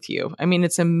stay with you. I mean,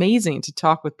 it's amazing to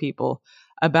talk with people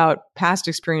about past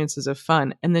experiences of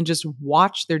fun and then just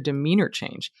watch their demeanor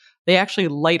change. They actually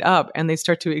light up and they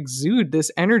start to exude this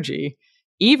energy,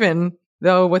 even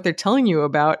though what they're telling you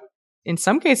about in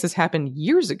some cases happened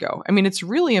years ago. I mean, it's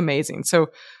really amazing.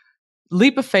 So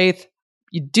leap of faith,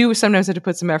 you do sometimes have to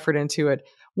put some effort into it.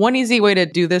 One easy way to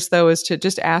do this, though, is to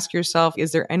just ask yourself,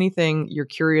 is there anything you're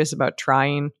curious about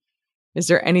trying? Is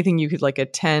there anything you could like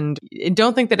attend? And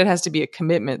don't think that it has to be a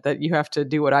commitment that you have to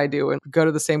do what I do and go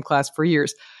to the same class for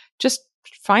years. Just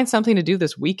find something to do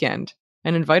this weekend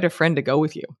and invite a friend to go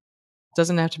with you. It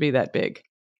doesn't have to be that big.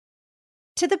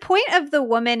 To the point of the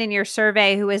woman in your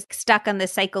survey who is stuck on the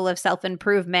cycle of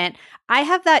self-improvement, I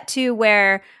have that too,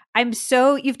 where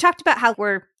you've talked about how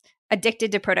we're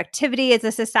addicted to productivity as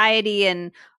a society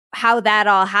and how that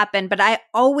all happened. But I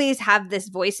always have this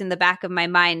voice in the back of my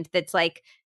mind that's like,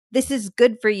 this is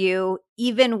good for you,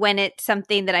 even when it's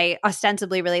something that I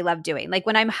ostensibly really love doing. Like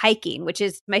when I'm hiking, which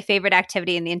is my favorite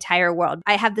activity in the entire world,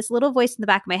 I have this little voice in the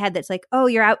back of my head that's like, oh,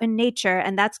 you're out in nature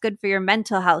and that's good for your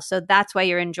mental health. So that's why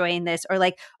you're enjoying this. Or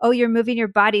like, oh, you're moving your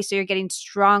body. So you're getting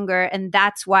stronger and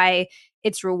that's why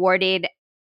it's rewarding.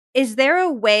 Is there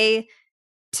a way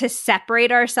to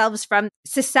separate ourselves from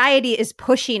society is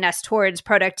pushing us towards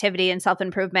productivity and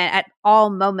self-improvement at all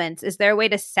moments? Is there a way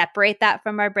to separate that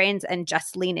from our brains and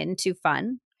just lean into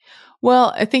fun?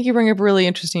 Well, I think you bring up a really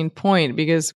interesting point,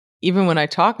 because even when I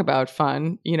talk about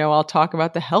fun, I'll talk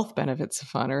about the health benefits of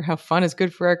fun or how fun is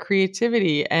good for our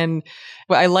creativity. And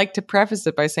I like to preface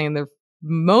it by saying the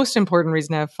most important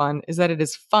reason to have fun is that it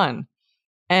is fun.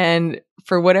 And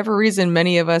for whatever reason,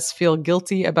 many of us feel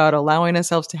guilty about allowing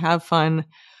ourselves to have fun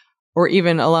or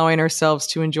even allowing ourselves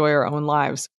to enjoy our own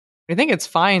lives. I think it's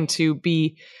fine to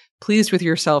be pleased with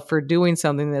yourself for doing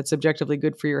something that's objectively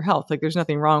good for your health. Like there's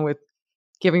nothing wrong with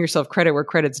giving yourself credit where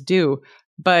credit's due,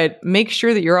 but make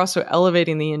sure that you're also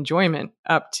elevating the enjoyment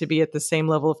up to be at the same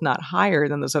level, if not higher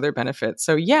than those other benefits.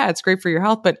 So yeah, it's great for your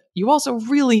health, but you also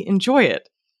really enjoy it.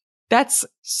 That's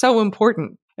so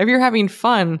important. If you're having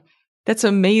fun, that's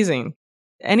amazing.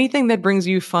 Anything that brings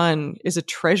you fun is a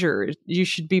treasure. You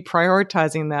should be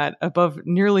prioritizing that above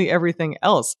nearly everything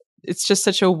else. It's just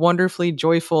such a wonderfully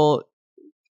joyful,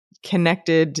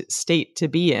 connected state to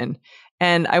be in.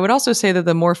 And I would also say that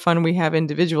the more fun we have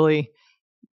individually,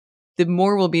 the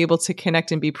more we'll be able to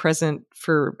connect and be present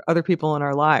for other people in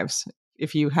our lives.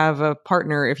 If you have a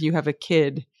partner, if you have a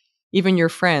kid, even your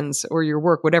friends or your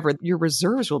work, whatever, your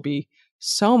reserves will be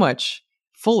so much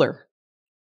fuller.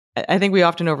 I think we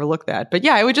often overlook that. But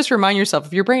yeah, I would just remind yourself,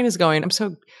 if your brain is going, I'm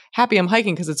so happy I'm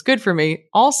hiking because it's good for me,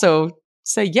 also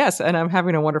say yes, and I'm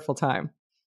having a wonderful time.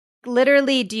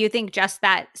 Literally, do you think just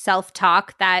that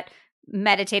self-talk, that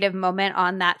meditative moment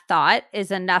on that thought is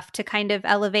enough to kind of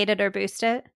elevate it or boost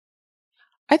it?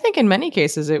 I think in many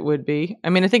cases it would be. I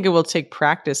mean, I think it will take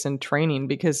practice and training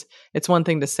because it's one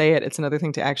thing to say it, it's another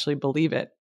thing to actually believe it.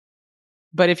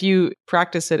 But if you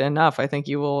practice it enough, I think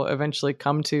you will eventually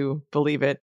come to believe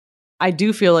it. I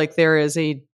do feel like there is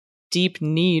a deep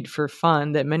need for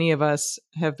fun that many of us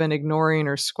have been ignoring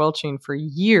or squelching for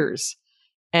years.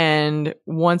 And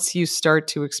once you start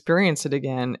to experience it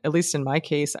again, at least in my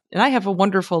case, and I have a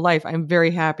wonderful life. I'm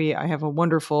very happy. I have a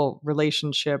wonderful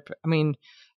relationship. I mean,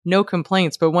 no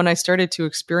complaints. But when I started to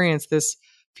experience this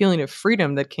feeling of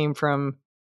freedom that came from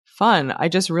fun, I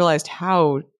just realized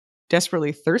how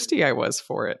desperately thirsty I was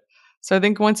for it. So I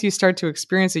think once you start to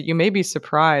experience it, you may be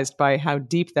surprised by how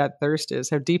deep that thirst is,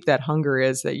 how deep that hunger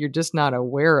is that you're just not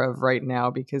aware of right now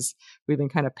because we've been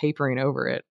kind of papering over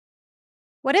it.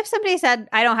 What if somebody said,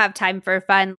 I don't have time for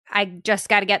fun. I just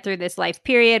got to get through this life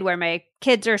period where my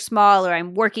kids are small or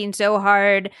I'm working so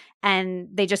hard and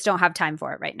they just don't have time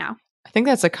for it right now? I think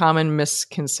that's a common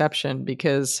misconception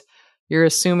because you're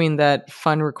assuming that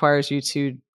fun requires you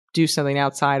to do something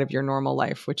outside of your normal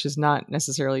life, which is not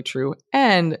necessarily true.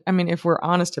 And I mean, if we're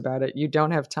honest about it, you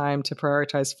don't have time to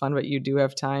prioritize fun, but you do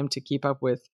have time to keep up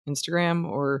with Instagram,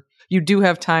 or you do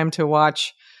have time to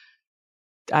watch,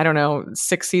 I don't know,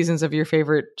 6 seasons of your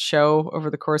favorite show over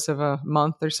the course of a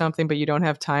month or something, but you don't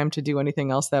have time to do anything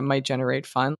else that might generate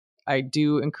fun. I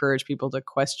do encourage people to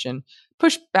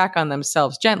push back on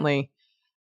themselves gently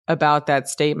about that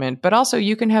statement, but also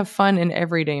you can have fun in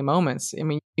everyday moments. I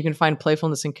mean, you can find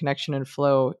playfulness and connection and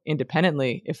flow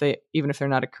independently even if they're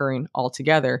not occurring all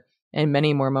together, and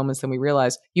many more moments than we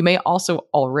realize. You may also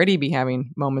already be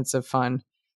having moments of fun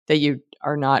that you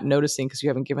are not noticing because you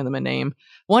haven't given them a name.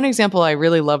 One example I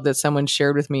really love that someone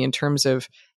shared with me in terms of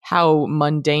how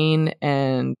mundane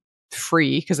and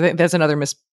free, because that's another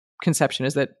misconception,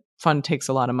 is that fun takes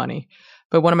a lot of money.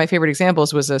 But one of my favorite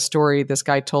examples was a story this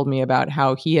guy told me about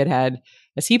how he had,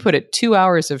 as he put it, 2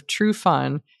 hours of true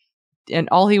fun. And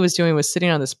all he was doing was sitting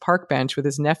on this park bench with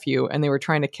his nephew, and they were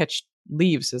trying to catch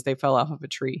leaves as they fell off of a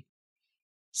tree.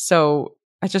 So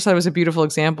I just thought it was a beautiful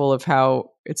example of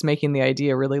how it's making the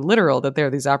idea really literal, that there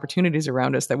are these opportunities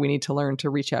around us that we need to learn to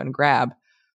reach out and grab.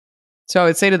 So I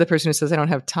would say to the person who says, I don't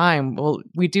have time, well,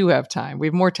 we do have time. We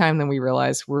have more time than we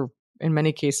realize. We're, in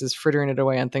many cases, frittering it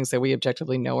away on things that we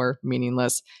objectively know are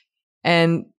meaningless.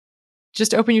 And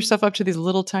just open yourself up to these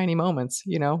little tiny moments,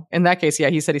 you know? In that case, yeah,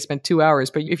 he said he spent 2 hours,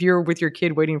 but if you're with your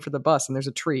kid waiting for the bus and there's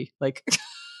a tree, like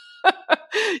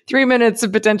 3 minutes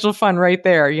of potential fun right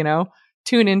there, you know?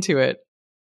 Tune into it.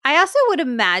 I also would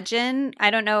imagine, I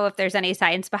don't know if there's any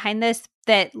science behind this,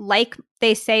 that like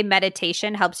they say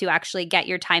meditation helps you actually get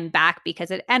your time back because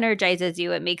it energizes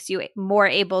you. It makes you more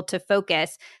able to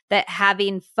focus, that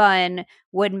having fun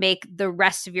would make the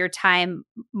rest of your time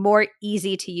more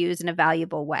easy to use in a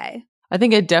valuable way. I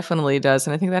think it definitely does.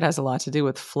 And I think that has a lot to do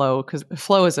with flow, because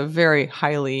flow is a very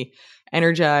highly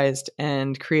energized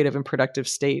and creative and productive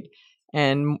state.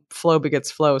 And flow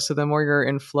begets flow. So the more you're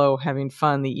in flow having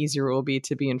fun, the easier it will be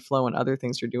to be in flow in other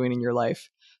things you're doing in your life.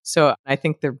 So I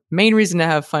think the main reason to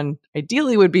have fun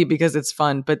ideally would be because it's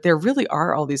fun, but there really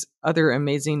are all these other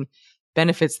amazing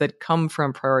benefits that come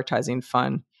from prioritizing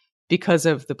fun because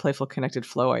of the playful connected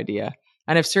flow idea.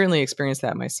 And I've certainly experienced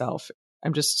that myself.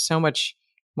 I'm just so much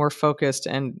more focused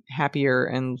and happier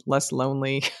and less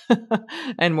lonely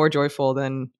and more joyful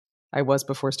than I was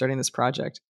before starting this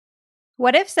project.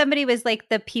 What if somebody was like,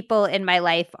 the people in my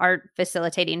life aren't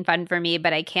facilitating fun for me,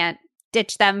 but I can't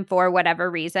ditch them for whatever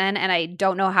reason, and I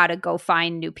don't know how to go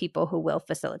find new people who will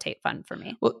facilitate fun for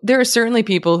me? Well, there are certainly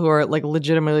people who are like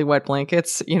legitimately wet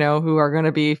blankets, you know, who are going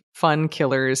to be fun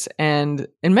killers. And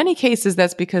in many cases,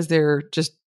 that's because they're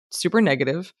just super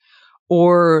negative,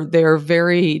 or they're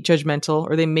very judgmental,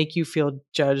 or they make you feel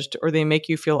judged, or they make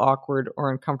you feel awkward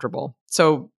or uncomfortable.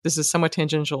 So this is somewhat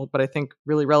tangential, but I think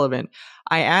really relevant.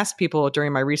 I asked people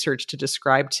during my research to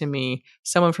describe to me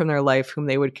someone from their life whom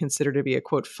they would consider to be a,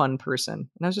 quote, fun person.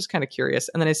 And I was just kind of curious.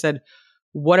 And then I said,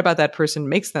 what about that person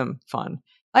makes them fun?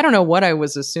 I don't know what I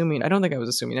was assuming. I don't think I was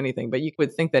assuming anything, but you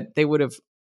would think that they would have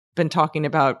been talking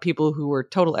about people who were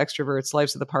total extroverts,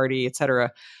 lives of the party,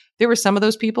 etc. There were some of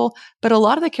those people, but a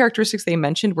lot of the characteristics they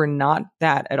mentioned were not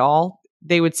that at all.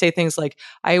 They would say things like,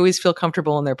 I always feel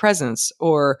comfortable in their presence,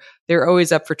 or they're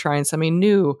always up for trying something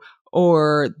new,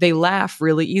 or they laugh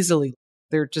really easily.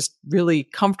 They're just really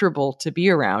comfortable to be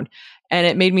around. And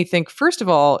it made me think, first of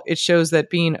all, it shows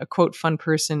that being a, quote, fun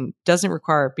person doesn't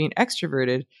require being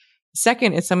extroverted.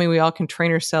 Second, it's something we all can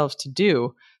train ourselves to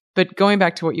do. But going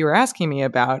back to what you were asking me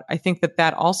about, I think that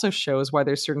that also shows why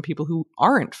there's certain people who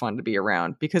aren't fun to be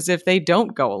around. Because if they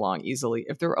don't go along easily,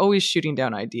 if they're always shooting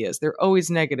down ideas, they're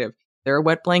always negative, they're a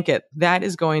wet blanket. That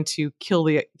is going to kill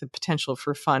the potential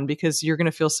for fun because you're going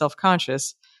to feel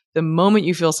self-conscious. The moment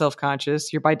you feel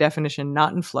self-conscious, you're by definition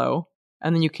not in flow,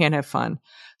 and then you can't have fun.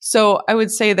 So I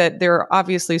would say that there are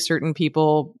obviously certain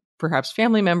people, perhaps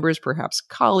family members, perhaps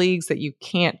colleagues, that you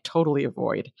can't totally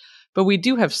avoid. But we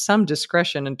do have some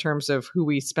discretion in terms of who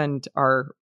we spend our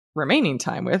remaining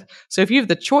time with. So if you have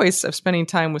the choice of spending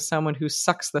time with someone who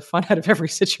sucks the fun out of every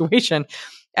situation,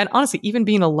 and honestly, even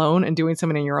being alone and doing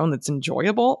something on your own that's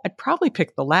enjoyable, I'd probably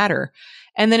pick the latter.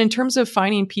 And then in terms of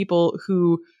finding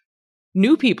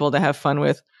new people to have fun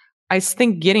with, I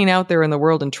think getting out there in the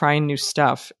world and trying new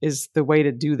stuff is the way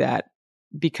to do that,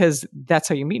 because that's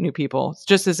how you meet new people.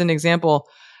 Just as an example,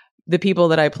 the people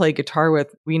that I play guitar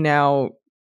with, we now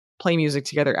play music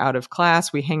together out of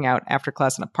class. We hang out after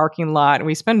class in a parking lot, and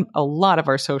we spend a lot of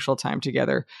our social time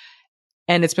together.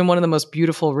 And it's been one of the most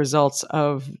beautiful results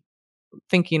of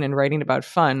thinking and writing about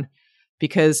fun,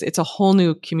 because it's a whole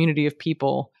new community of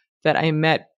people that I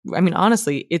met. I mean,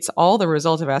 honestly, it's all the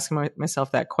result of asking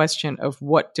myself that question of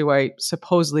what do I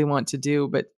supposedly want to do,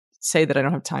 but say that I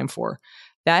don't have time for.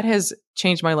 That has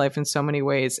changed my life in so many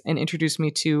ways and introduced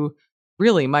me to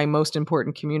really my most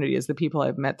important community is the people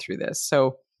I've met through this.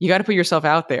 So you got to put yourself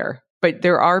out there. But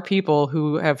there are people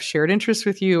who have shared interests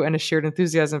with you and a shared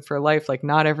enthusiasm for life. Like,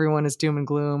 not everyone is doom and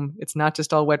gloom. It's not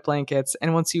just all wet blankets.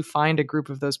 And once you find a group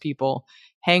of those people,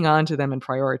 hang on to them and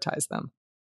prioritize them.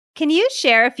 Can you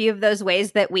share a few of those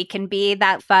ways that we can be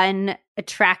that fun,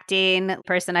 attracting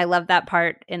person? I love that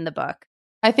part in the book.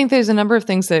 I think there's a number of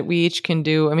things that we each can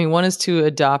do. I mean, one is to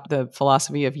adopt the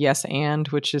philosophy of yes and,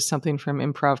 which is something from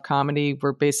improv comedy,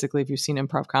 where basically, if you've seen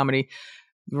improv comedy,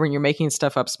 when you're making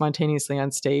stuff up spontaneously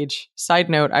on stage. Side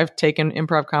note, I've taken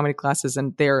improv comedy classes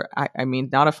and they're, I mean,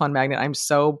 not a fun magnet. I'm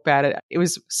so bad at it. It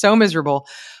was so miserable,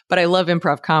 but I love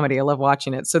improv comedy. I love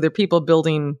watching it. So there are people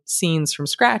building scenes from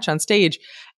scratch on stage.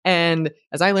 And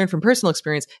as I learned from personal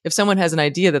experience, if someone has an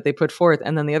idea that they put forth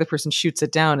and then the other person shoots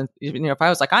it down, and if I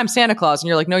was like, I'm Santa Claus, and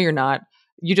you're like, no, you're not.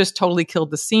 You just totally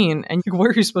killed the scene, and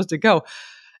where are you supposed to go?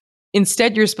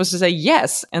 Instead, you're supposed to say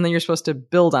yes, and then you're supposed to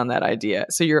build on that idea.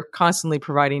 So you're constantly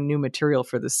providing new material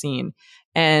for the scene.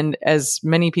 And as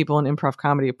many people in improv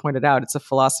comedy have pointed out, it's a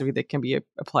philosophy that can be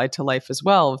applied to life as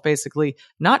well, of basically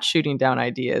not shooting down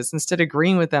ideas, instead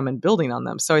agreeing with them and building on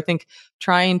them. So I think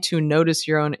trying to notice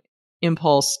your own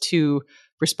impulse to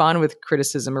respond with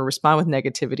criticism or respond with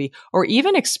negativity, or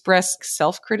even express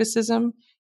self-criticism,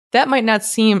 that might not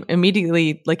seem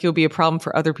immediately like it'll be a problem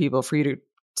for other people for you to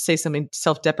say something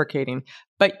self-deprecating,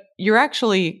 but you're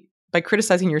actually, by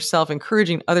criticizing yourself,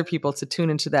 encouraging other people to tune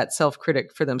into that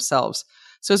self-critic for themselves.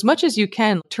 So as much as you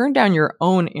can, turn down your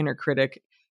own inner critic.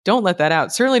 Don't let that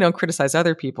out. Certainly don't criticize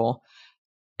other people,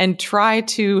 and try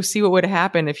to see what would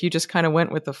happen if you just kind of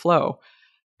went with the flow.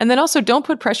 And then also, don't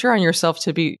put pressure on yourself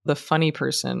to be the funny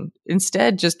person.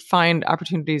 Instead, just find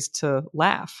opportunities to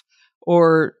laugh.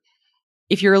 Or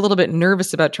if you're a little bit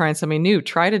nervous about trying something new,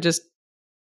 try to just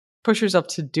push yourself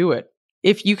to do it.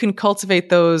 If you can cultivate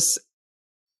those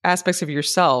aspects of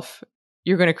yourself,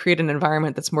 you're going to create an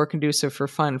environment that's more conducive for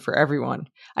fun for everyone.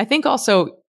 I think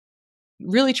also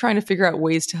really trying to figure out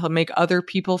ways to help make other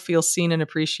people feel seen and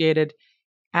appreciated,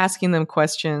 asking them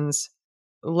questions,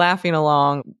 laughing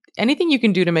along. Anything you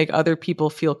can do to make other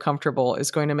people feel comfortable is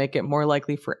going to make it more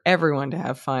likely for everyone to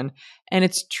have fun. And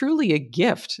it's truly a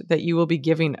gift that you will be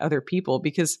giving other people,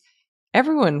 because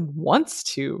everyone wants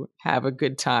to have a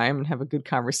good time and have a good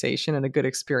conversation and a good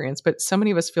experience, but so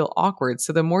many of us feel awkward.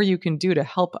 So the more you can do to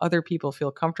help other people feel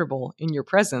comfortable in your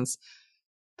presence,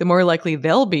 the more likely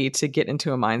they'll be to get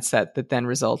into a mindset that then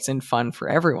results in fun for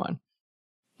everyone.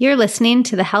 You're listening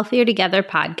to the Healthier Together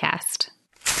podcast.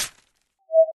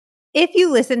 If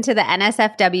you listened to the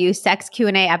NSFW Sex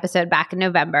Q&A episode back in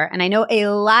November, and I know a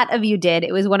lot of you did,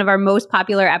 it was one of our most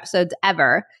popular episodes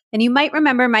ever, and you might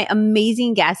remember my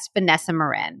amazing guest, Vanessa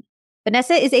Marin.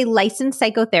 Vanessa is a licensed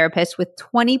psychotherapist with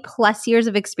 20 plus years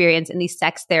of experience in the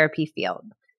sex therapy field.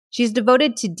 She's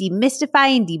devoted to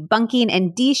demystifying, debunking,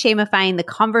 and de-shamifying the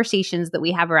conversations that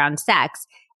we have around sex.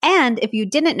 And if you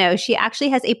didn't know, she actually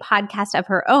has a podcast of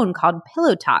her own called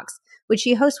Pillow Talks, which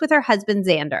she hosts with her husband,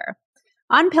 Xander.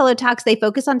 On Pillow Talks, they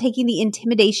focus on taking the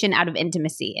intimidation out of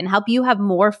intimacy and help you have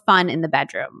more fun in the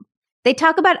bedroom. They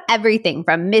talk about everything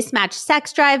from mismatched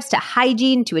sex drives to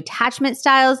hygiene to attachment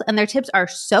styles, and their tips are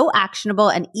so actionable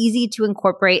and easy to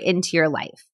incorporate into your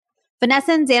life.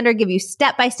 Vanessa and Xander give you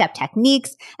step-by-step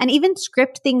techniques and even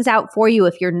script things out for you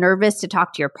if you're nervous to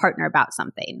talk to your partner about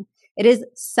something. It is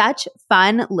such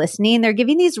fun listening. They're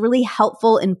giving these really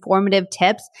helpful, informative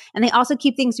tips, and they also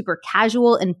keep things super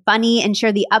casual and funny and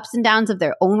share the ups and downs of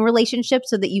their own relationships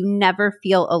so that you never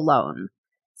feel alone.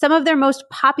 Some of their most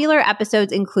popular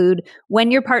episodes include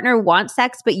When Your Partner Wants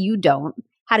Sex But You Don't,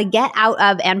 How to Get Out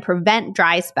of and Prevent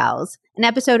Dry Spells, an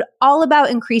episode all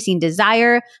about increasing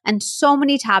desire, and so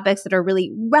many topics that are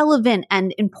really relevant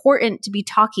and important to be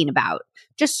talking about.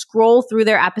 Just scroll through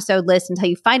their episode list until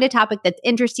you find a topic that's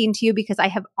interesting to you, because I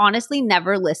have honestly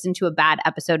never listened to a bad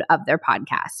episode of their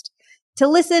podcast. To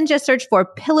listen, just search for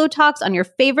Pillow Talks on your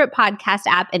favorite podcast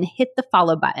app and hit the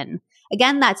follow button.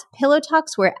 Again, that's Pillow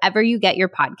Talks wherever you get your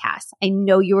podcasts. I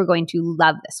know you are going to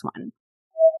love this one.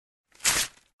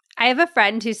 I have a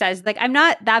friend who says, like, I'm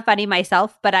not that funny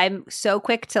myself, but I'm so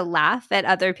quick to laugh at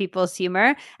other people's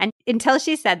humor. And until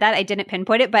she said that, I didn't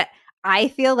pinpoint it, but I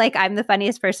feel like I'm the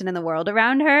funniest person in the world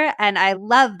around her. And I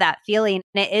love that feeling.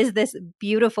 And it is this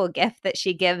beautiful gift that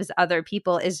she gives other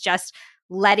people, is just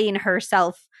letting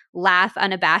herself laugh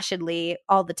unabashedly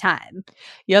all the time.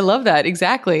 Yeah, I love that.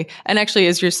 Exactly. And actually,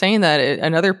 as you're saying that,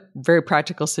 another very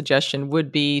practical suggestion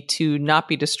would be to not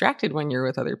be distracted when you're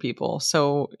with other people.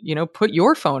 So, put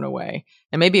your phone away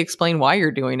and maybe explain why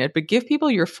you're doing it, but give people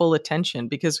your full attention,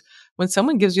 because when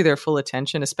someone gives you their full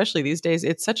attention, especially these days,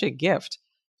 it's such a gift.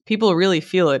 People really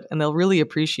feel it and they'll really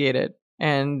appreciate it.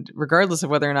 And regardless of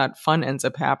whether or not fun ends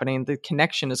up happening, the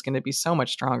connection is going to be so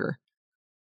much stronger.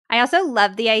 I also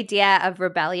love the idea of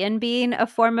rebellion being a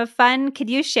form of fun. Could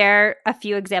you share a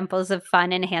few examples of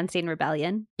fun enhancing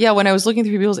rebellion? Yeah, when I was looking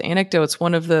through people's anecdotes,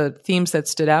 one of the themes that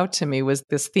stood out to me was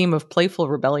this theme of playful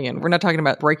rebellion. We're not talking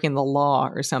about breaking the law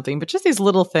or something, but just these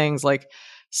little things like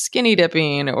skinny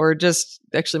dipping, or just,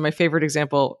 actually my favorite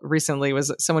example recently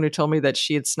was someone who told me that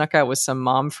she had snuck out with some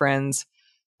mom friends.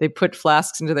 They put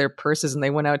flasks into their purses and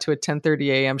they went out to a 10:30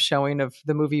 a.m. showing of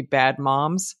the movie Bad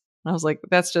Moms. And I was like,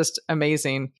 that's just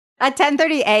amazing. At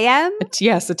 10:30 a.m.?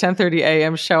 Yes, a 10:30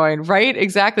 a.m. showing, right?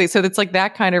 Exactly. So it's like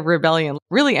that kind of rebellion.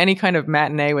 Really, any kind of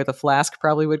matinee with a flask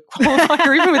probably would qualify,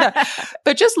 or even with that.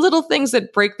 But just little things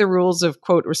that break the rules of,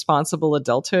 quote, responsible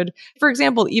adulthood. For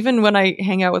example, even when I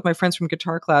hang out with my friends from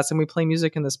guitar class and we play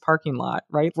music in this parking lot,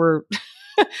 right? We're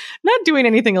not doing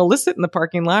anything illicit in the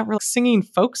parking lot. We're singing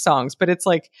folk songs, but it's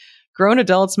like grown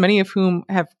adults, many of whom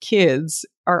have kids,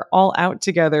 are all out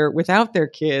together without their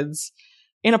kids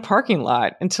in a parking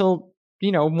lot until,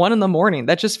 1 a.m.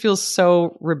 That just feels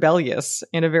so rebellious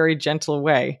in a very gentle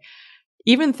way.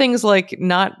 Even things like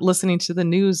not listening to the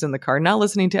news in the car, not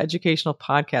listening to educational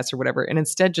podcasts or whatever, and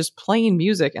instead just playing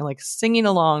music and like singing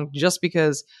along just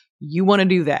because you want to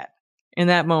do that in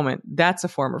that moment. That's a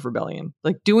form of rebellion.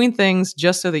 Like doing things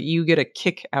just so that you get a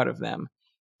kick out of them.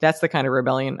 That's the kind of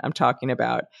rebellion I'm talking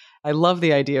about. I love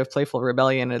the idea of playful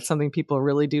rebellion. It's something people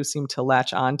really do seem to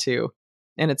latch onto.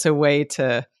 And it's a way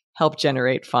to help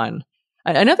generate fun.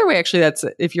 Another way, actually, that's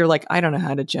if you're like, I don't know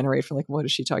how to generate fun, like, what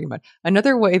is she talking about?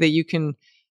 Another way that you can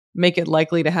make it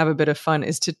likely to have a bit of fun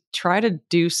is to try to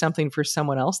do something for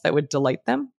someone else that would delight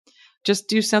them. Just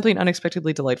do something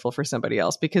unexpectedly delightful for somebody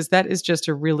else, because that is just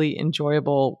a really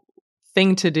enjoyable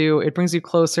thing to do. It brings you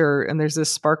closer, and there's this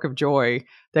spark of joy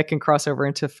that can cross over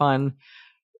into fun.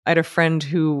 I had a friend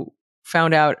who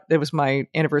found out it was my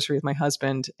anniversary with my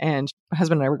husband, and my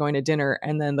husband and I were going to dinner,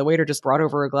 and then the waiter just brought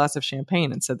over a glass of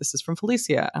champagne and said, "This is from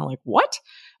Felicia." And I'm like, "What?"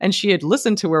 And she had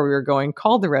listened to where we were going,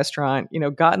 called the restaurant,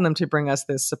 gotten them to bring us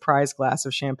this surprise glass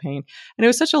of champagne. And it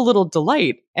was such a little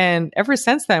delight. And ever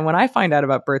since then, when I find out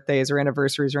about birthdays or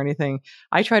anniversaries or anything,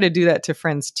 I try to do that to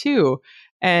friends too.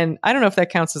 And I don't know if that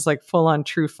counts as like full on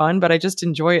true fun, but I just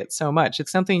enjoy it so much.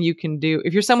 It's something you can do.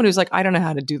 If you're someone who's like, I don't know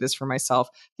how to do this for myself,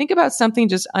 think about something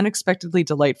just unexpectedly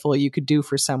delightful you could do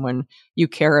for someone you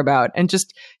care about, and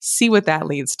just see what that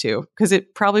leads to, because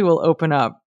it probably will open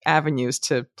up avenues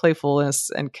to playfulness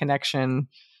and connection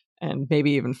and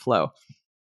maybe even flow.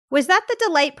 Was that the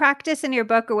delight practice in your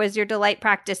book, or was your delight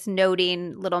practice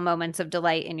noting little moments of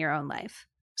delight in your own life?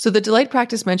 So the delight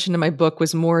practice mentioned in my book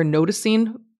was more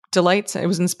noticing delights. It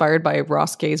was inspired by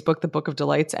Ross Gay's book, The Book of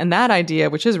Delights. And that idea,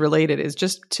 which is related, is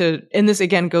just to, and this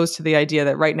again goes to the idea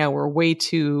that right now we're way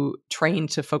too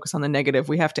trained to focus on the negative.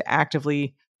 We have to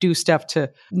actively do stuff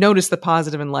to notice the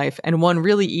positive in life. And one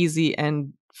really easy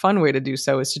and fun way to do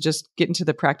so is to just get into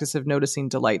the practice of noticing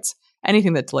delights.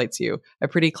 Anything that delights you, a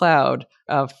pretty cloud,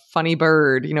 a funny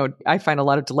bird. I find a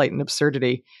lot of delight in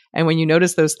absurdity. And when you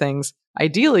notice those things,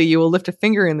 ideally you will lift a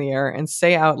finger in the air and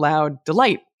say out loud,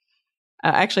 delight.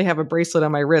 I actually have a bracelet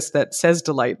on my wrist that says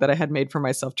delight that I had made for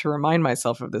myself to remind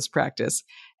myself of this practice.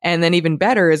 And then even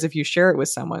better is if you share it with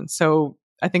someone. So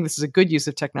I think this is a good use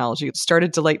of technology. Start a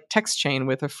delight text chain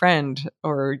with a friend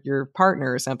or your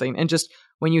partner or something. And just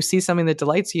when you see something that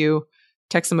delights you,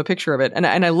 text them a picture of it. And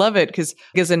I love it because,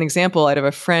 as an example, I have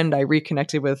a friend I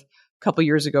reconnected with a couple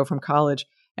years ago from college,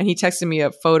 and he texted me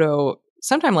a photo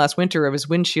sometime last winter of his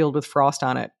windshield with frost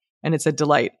on it, and it's a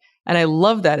delight. And I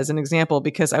love that as an example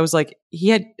because I was like, he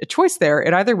had a choice there.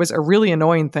 It either was a really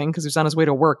annoying thing because he was on his way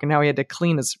to work and now he had to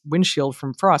clean his windshield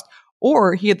from frost,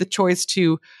 or he had the choice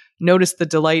to notice the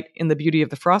delight in the beauty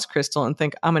of the frost crystal and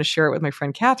think, I'm going to share it with my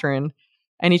friend Catherine.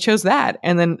 And he chose that.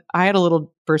 And then I had a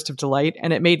little burst of delight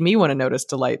and it made me want to notice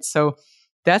delight. So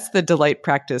that's the delight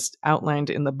practice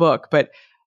outlined in the book. But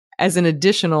as an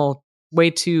additional way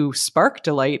to spark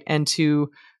delight and to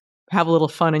have a little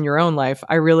fun in your own life,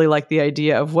 I really like the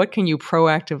idea of what can you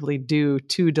proactively do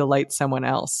to delight someone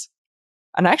else.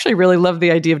 And I actually really love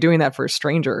the idea of doing that for a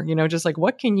stranger, just like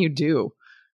what can you do?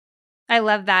 I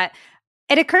love that.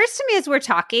 It occurs to me as we're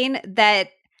talking that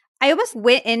I almost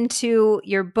went into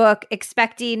your book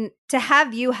expecting to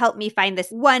have you help me find this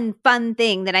one fun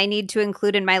thing that I need to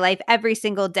include in my life every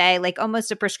single day, like almost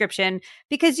a prescription,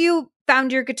 because you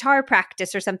found your guitar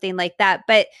practice or something like that.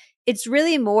 But it's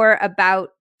really more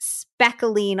about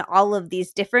speckling all of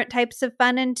these different types of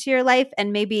fun into your life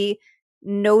and maybe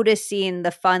noticing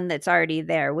the fun that's already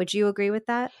there. Would you agree with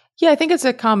that? Yeah, I think it's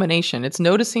a combination. It's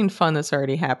noticing fun that's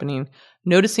already happening,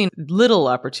 noticing little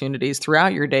opportunities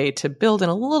throughout your day to build in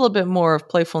a little bit more of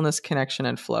playfulness, connection,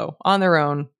 and flow on their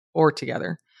own or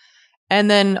together. And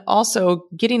then also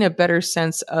getting a better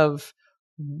sense of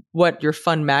what your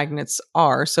fun magnets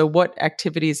are. So what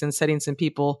activities and settings and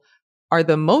people are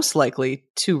the most likely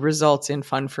to result in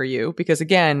fun for you? Because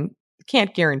again,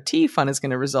 can't guarantee fun is going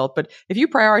to result, but if you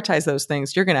prioritize those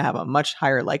things, you're going to have a much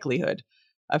higher likelihood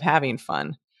of having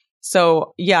fun.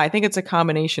 So yeah, I think it's a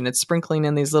combination. It's sprinkling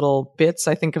in these little bits.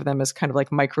 I think of them as kind of like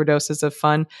microdoses of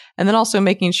fun. And then also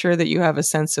making sure that you have a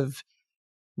sense of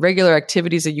regular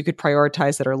activities that you could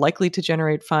prioritize that are likely to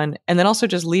generate fun. And then also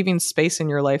just leaving space in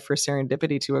your life for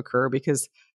serendipity to occur, because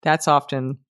that's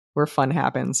often where fun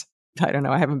happens. I don't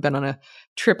know. I haven't been on a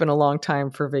trip in a long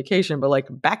time for vacation, but like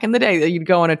back in the day, you'd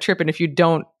go on a trip and if you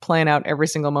don't plan out every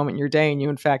single moment in your day and you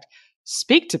in fact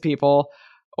speak to people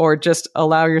or just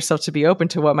allow yourself to be open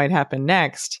to what might happen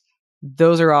next,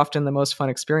 those are often the most fun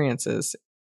experiences.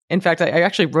 In fact, I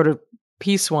actually wrote a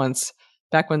piece once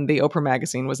back when the Oprah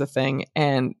magazine was a thing,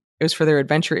 and it was for their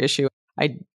adventure issue.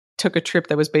 I took a trip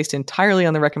that was based entirely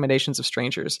on the recommendations of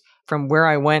strangers, from where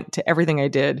I went to everything I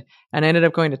did. And I ended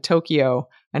up going to Tokyo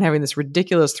and having this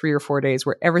ridiculous 3 or 4 days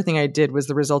where everything I did was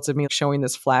the results of me showing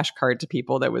this flashcard to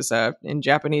people that was in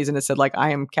Japanese. And it said, like,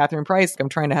 I am Catherine Price. I'm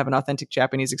trying to have an authentic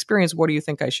Japanese experience. What do you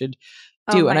think I should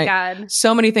do? Oh my God.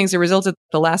 So many things. It resulted.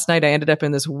 The last night I ended up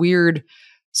in this weird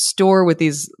store with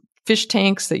these fish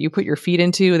tanks that you put your feet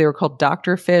into. They were called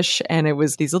Dr. Fish. And it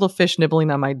was these little fish nibbling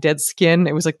on my dead skin.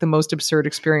 It was like the most absurd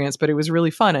experience, but it was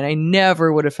really fun. And I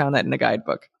never would have found that in a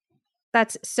guidebook.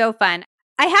 That's so fun.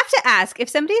 I have to ask, if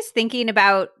somebody's thinking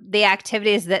about the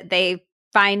activities that they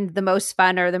find the most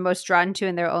fun or the most drawn to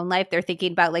in their own life, they're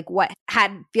thinking about like what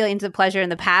had feelings of pleasure in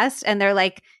the past. And they're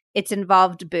like, it's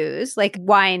involved booze. Like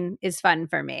wine is fun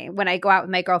for me. When I go out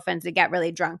with my girlfriends and get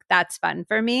really drunk, that's fun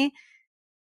for me.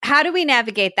 How do we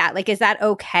navigate that? Like, is that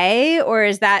okay? Or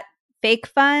is that fake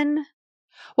fun?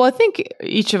 Well, I think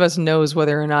each of us knows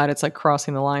whether or not it's like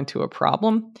crossing the line to a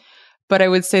problem. But I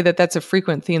would say that that's a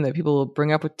frequent theme that people will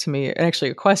bring up to me. And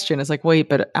actually a question is like, wait,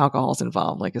 but alcohol's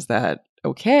involved. Like, is that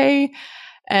okay?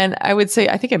 And I would say,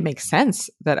 I think it makes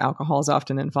sense that alcohol is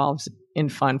often involved in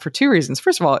fun for 2 reasons.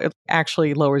 First of all, it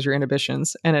actually lowers your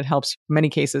inhibitions and it helps, in many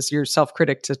cases, your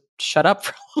self-critic to shut up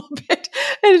for a little bit.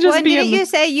 And just didn't you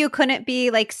say you couldn't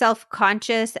be like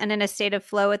self-conscious and in a state of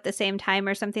flow at the same time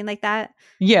or something like that?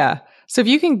 Yeah. So if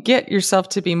you can get yourself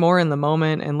to be more in the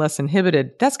moment and less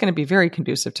inhibited, that's going to be very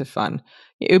conducive to fun.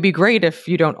 It would be great if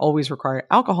you don't always require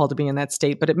alcohol to be in that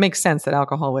state, but it makes sense that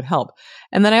alcohol would help.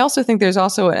 And then I also think there's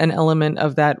also an element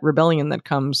of that rebellion that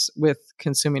comes with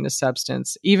consuming a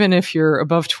substance. Even if you're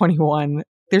above 21,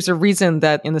 there's a reason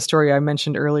that in the story I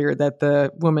mentioned earlier that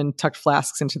the woman tucked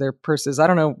flasks into their purses. I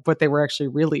don't know what they were actually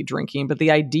really drinking, but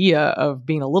the idea of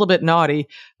being a little bit naughty,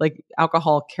 like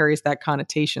alcohol carries that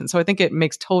connotation. So I think it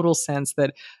makes total sense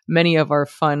that many of our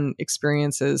fun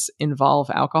experiences involve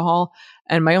alcohol.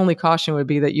 And my only caution would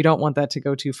be that you don't want that to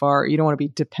go too far. You don't want to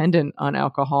be dependent on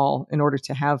alcohol in order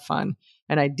to have fun.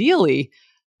 And ideally,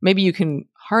 maybe you can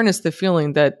harness the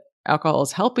feeling that alcohol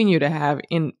is helping you to have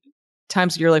in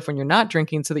times of your life when you're not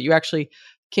drinking so that you actually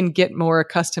can get more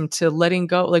accustomed to letting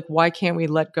go. Like, why can't we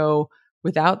let go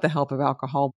without the help of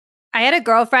alcohol? I had a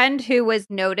girlfriend who was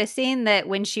noticing that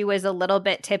when she was a little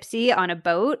bit tipsy on a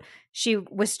boat, she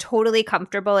was totally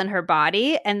comfortable in her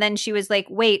body. And then she was like,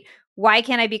 wait, why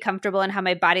can't I be comfortable in how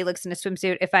my body looks in a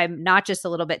swimsuit if I'm not just a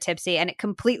little bit tipsy? And it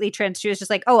completely transfers, just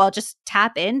like, oh, I'll just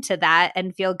tap into that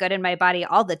and feel good in my body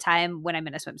all the time when I'm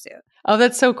in a swimsuit. Oh,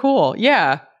 that's so cool.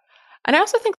 Yeah. And I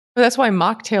also think that's why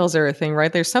mocktails are a thing,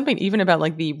 right? There's something even about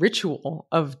like the ritual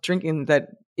of drinking that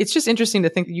it's just interesting to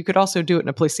think that you could also do it in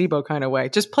a placebo kind of way.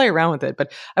 Just play around with it.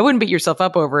 But I wouldn't beat yourself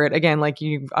up over it. Again, like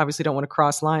you obviously don't want to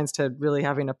cross lines to really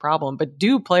having a problem, but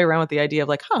do play around with the idea of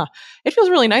like, it feels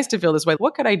really nice to feel this way.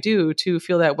 What could I do to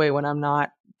feel that way when I'm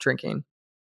not drinking?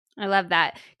 I love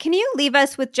that. Can you leave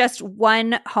us with just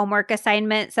one homework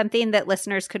assignment, something that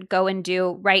listeners could go and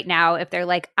do right now if they're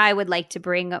like, I would like to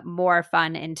bring more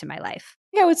fun into my life?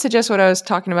 Yeah, I would suggest what I was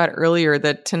talking about earlier,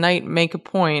 that tonight make a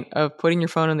point of putting your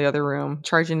phone in the other room,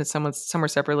 charging it somewhere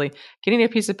separately, getting a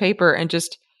piece of paper and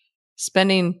just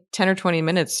spending 10 or 20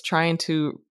 minutes trying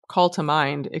to call to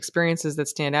mind experiences that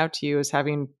stand out to you as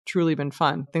having truly been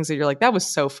fun, things that you're like, that was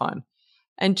so fun.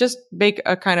 And just make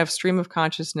a kind of stream of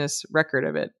consciousness record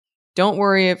of it. Don't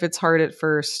worry if it's hard at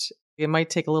first. It might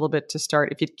take a little bit to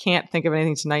start. If you can't think of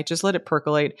anything tonight, just let it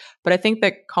percolate. But I think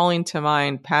that calling to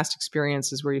mind past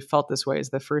experiences where you felt this way is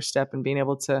the first step in being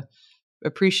able to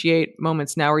appreciate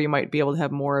moments now where you might be able to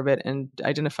have more of it and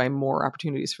identify more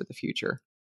opportunities for the future.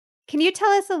 Can you tell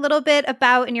us a little bit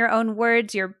about, in your own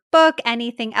words, your book,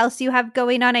 anything else you have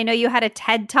going on? I know you had a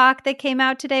TED Talk that came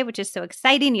out today, which is so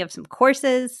exciting. You have some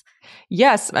courses.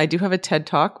 Yes, I do have a TED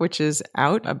Talk, which is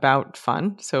out about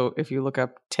fun. So if you look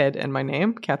up TED and my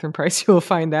name, Catherine Price, you will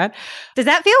find that. Does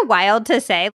that feel wild to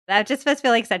say? That just must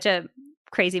feel like such a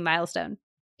crazy milestone.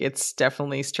 It's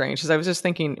definitely strange because I was just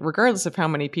thinking, regardless of how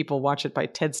many people watch it by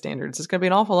TED standards, it's going to be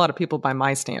an awful lot of people by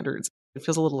my standards. It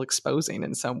feels a little exposing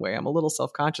in some way. I'm a little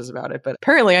self-conscious about it, but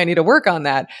apparently I need to work on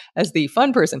that as the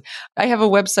fun person. I have a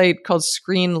website called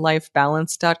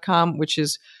screenlifebalance.com, which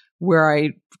is where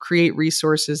I create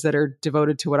resources that are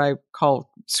devoted to what I call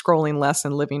scrolling less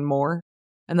and living more.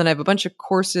 And then I have a bunch of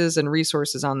courses and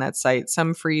resources on that site,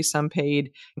 some free, some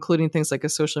paid, including things like a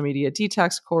social media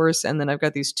detox course. And then I've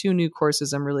got these 2 new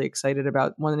courses I'm really excited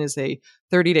about. One is a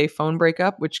 30-day phone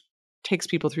breakup, which takes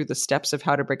people through the steps of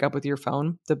how to break up with your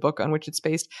phone, the book on which it's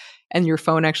based. And your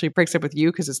phone actually breaks up with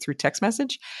you because it's through text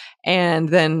message. And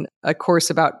then a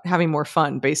course about having more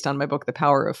fun based on my book, The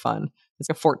Power of Fun. It's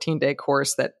a 14-day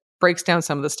course that breaks down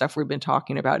some of the stuff we've been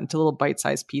talking about into little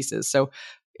bite-sized pieces. So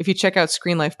if you check out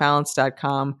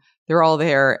screenlifebalance.com, they're all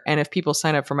there. And if people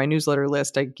sign up for my newsletter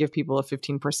list, I give people a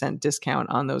 15% discount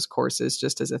on those courses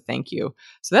just as a thank you.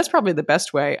 So that's probably the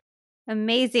best way.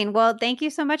 Amazing. Well, thank you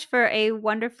so much for a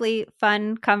wonderfully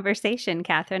fun conversation,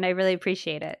 Catherine. I really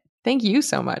appreciate it. Thank you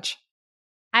so much.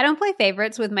 I don't play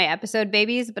favorites with my episode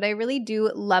babies, but I really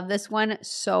do love this one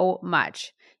so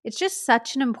much. It's just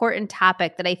such an important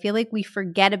topic that I feel like we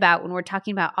forget about when we're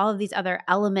talking about all of these other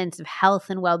elements of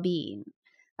health and well-being.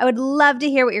 I would love to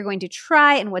hear what you're going to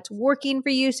try and what's working for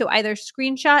you. So either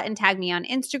screenshot and tag me on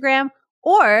Instagram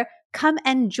or come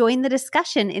and join the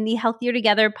discussion in the Healthier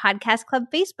Together Podcast Club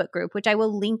Facebook group, which I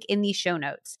will link in the show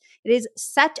notes. It is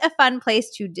such a fun place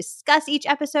to discuss each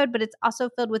episode, but it's also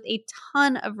filled with a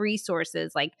ton of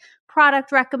resources like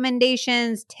product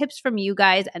recommendations, tips from you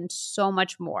guys, and so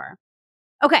much more.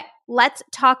 Okay, let's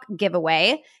talk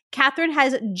giveaway. Catherine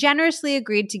has generously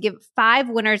agreed to give 5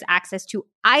 winners access to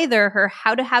either her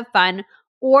How to Have Fun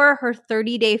or her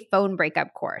 30-day phone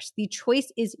breakup course. The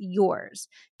choice is yours.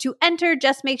 To enter,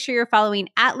 just make sure you're following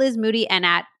 @LizMoody and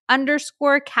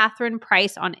 @_Catherine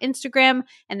Price on Instagram,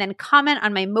 and then comment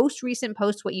on my most recent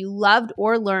post what you loved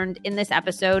or learned in this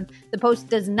episode. The post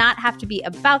does not have to be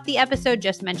about the episode,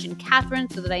 just mention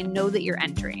Catherine so that I know that you're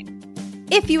entering.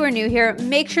 If you are new here,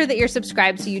 make sure that you're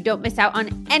subscribed so you don't miss out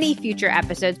on any future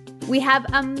episodes. We have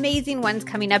amazing ones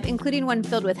coming up, including one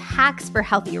filled with hacks for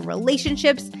healthier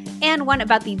relationships and one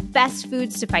about the best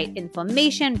foods to fight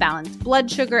inflammation, balance blood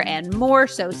sugar, and more.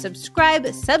 So subscribe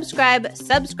so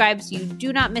you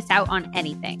do not miss out on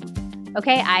anything.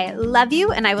 Okay, I love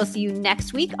you, and I will see you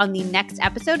next week on the next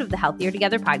episode of the Healthier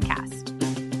Together podcast.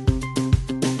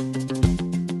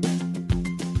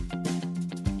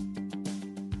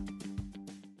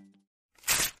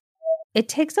 It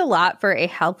takes a lot for a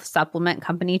health supplement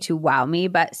company to wow me,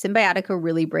 but Symbiotica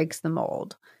really breaks the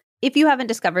mold. If you haven't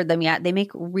discovered them yet, they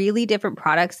make really different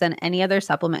products than any other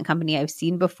supplement company I've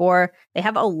seen before. They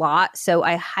have a lot, so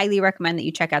I highly recommend that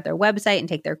you check out their website and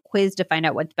take their quiz to find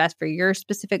out what's best for your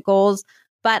specific goals.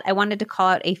 But I wanted to call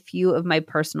out a few of my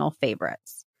personal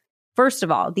favorites. First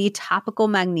of all, the topical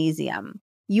magnesium.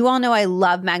 You all know I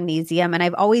love magnesium, and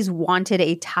I've always wanted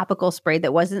a topical spray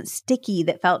that wasn't sticky,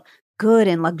 that felt good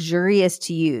and luxurious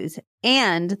to use,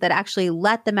 and that actually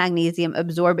let the magnesium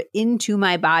absorb into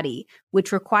my body,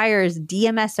 which requires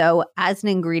DMSO as an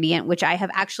ingredient, which I have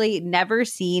actually never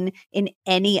seen in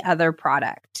any other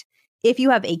product. If you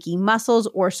have achy muscles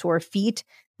or sore feet,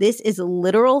 this is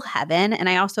literal heaven, and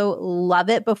I also love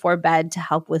it before bed to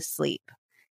help with sleep.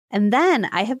 And then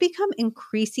I have become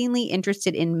increasingly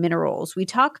interested in minerals. We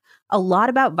talk a lot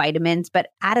about vitamins, but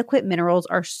adequate minerals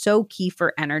are so key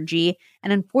for energy.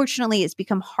 And unfortunately, it's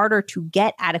become harder to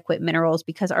get adequate minerals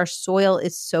because our soil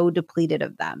is so depleted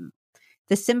of them.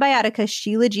 The Symbiotica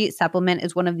Shilajit supplement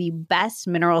is one of the best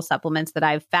mineral supplements that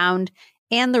I've found,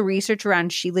 and the research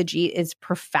around Shilajit is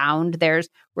profound. There's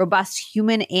robust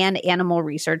human and animal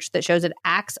research that shows it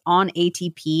acts on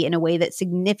ATP in a way that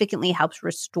significantly helps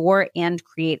restore and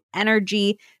create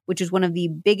energy, which is one of the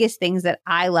biggest things that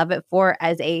I love it for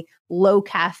as a low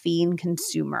caffeine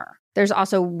consumer. There's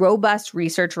also robust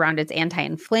research around its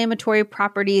anti-inflammatory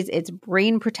properties, its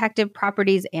brain protective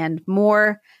properties, and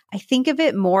more. I think of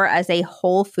it more as a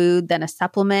whole food than a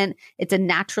supplement. It's a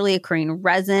naturally occurring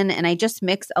resin, and I just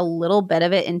mix a little bit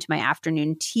of it into my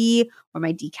afternoon tea or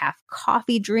my decaf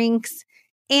coffee drinks.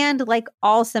 And like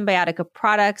all Symbiotica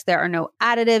products, there are no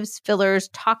additives, fillers,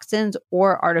 toxins,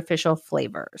 or artificial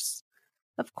flavors.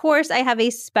 Of course, I have a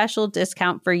special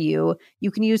discount for you. You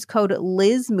can use code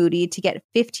LizMoody to get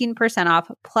 15%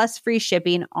 off plus free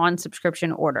shipping on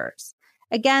subscription orders.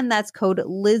 Again, that's code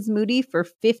LizMoody for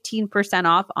 15%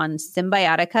 off on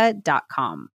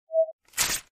Symbiotica.com.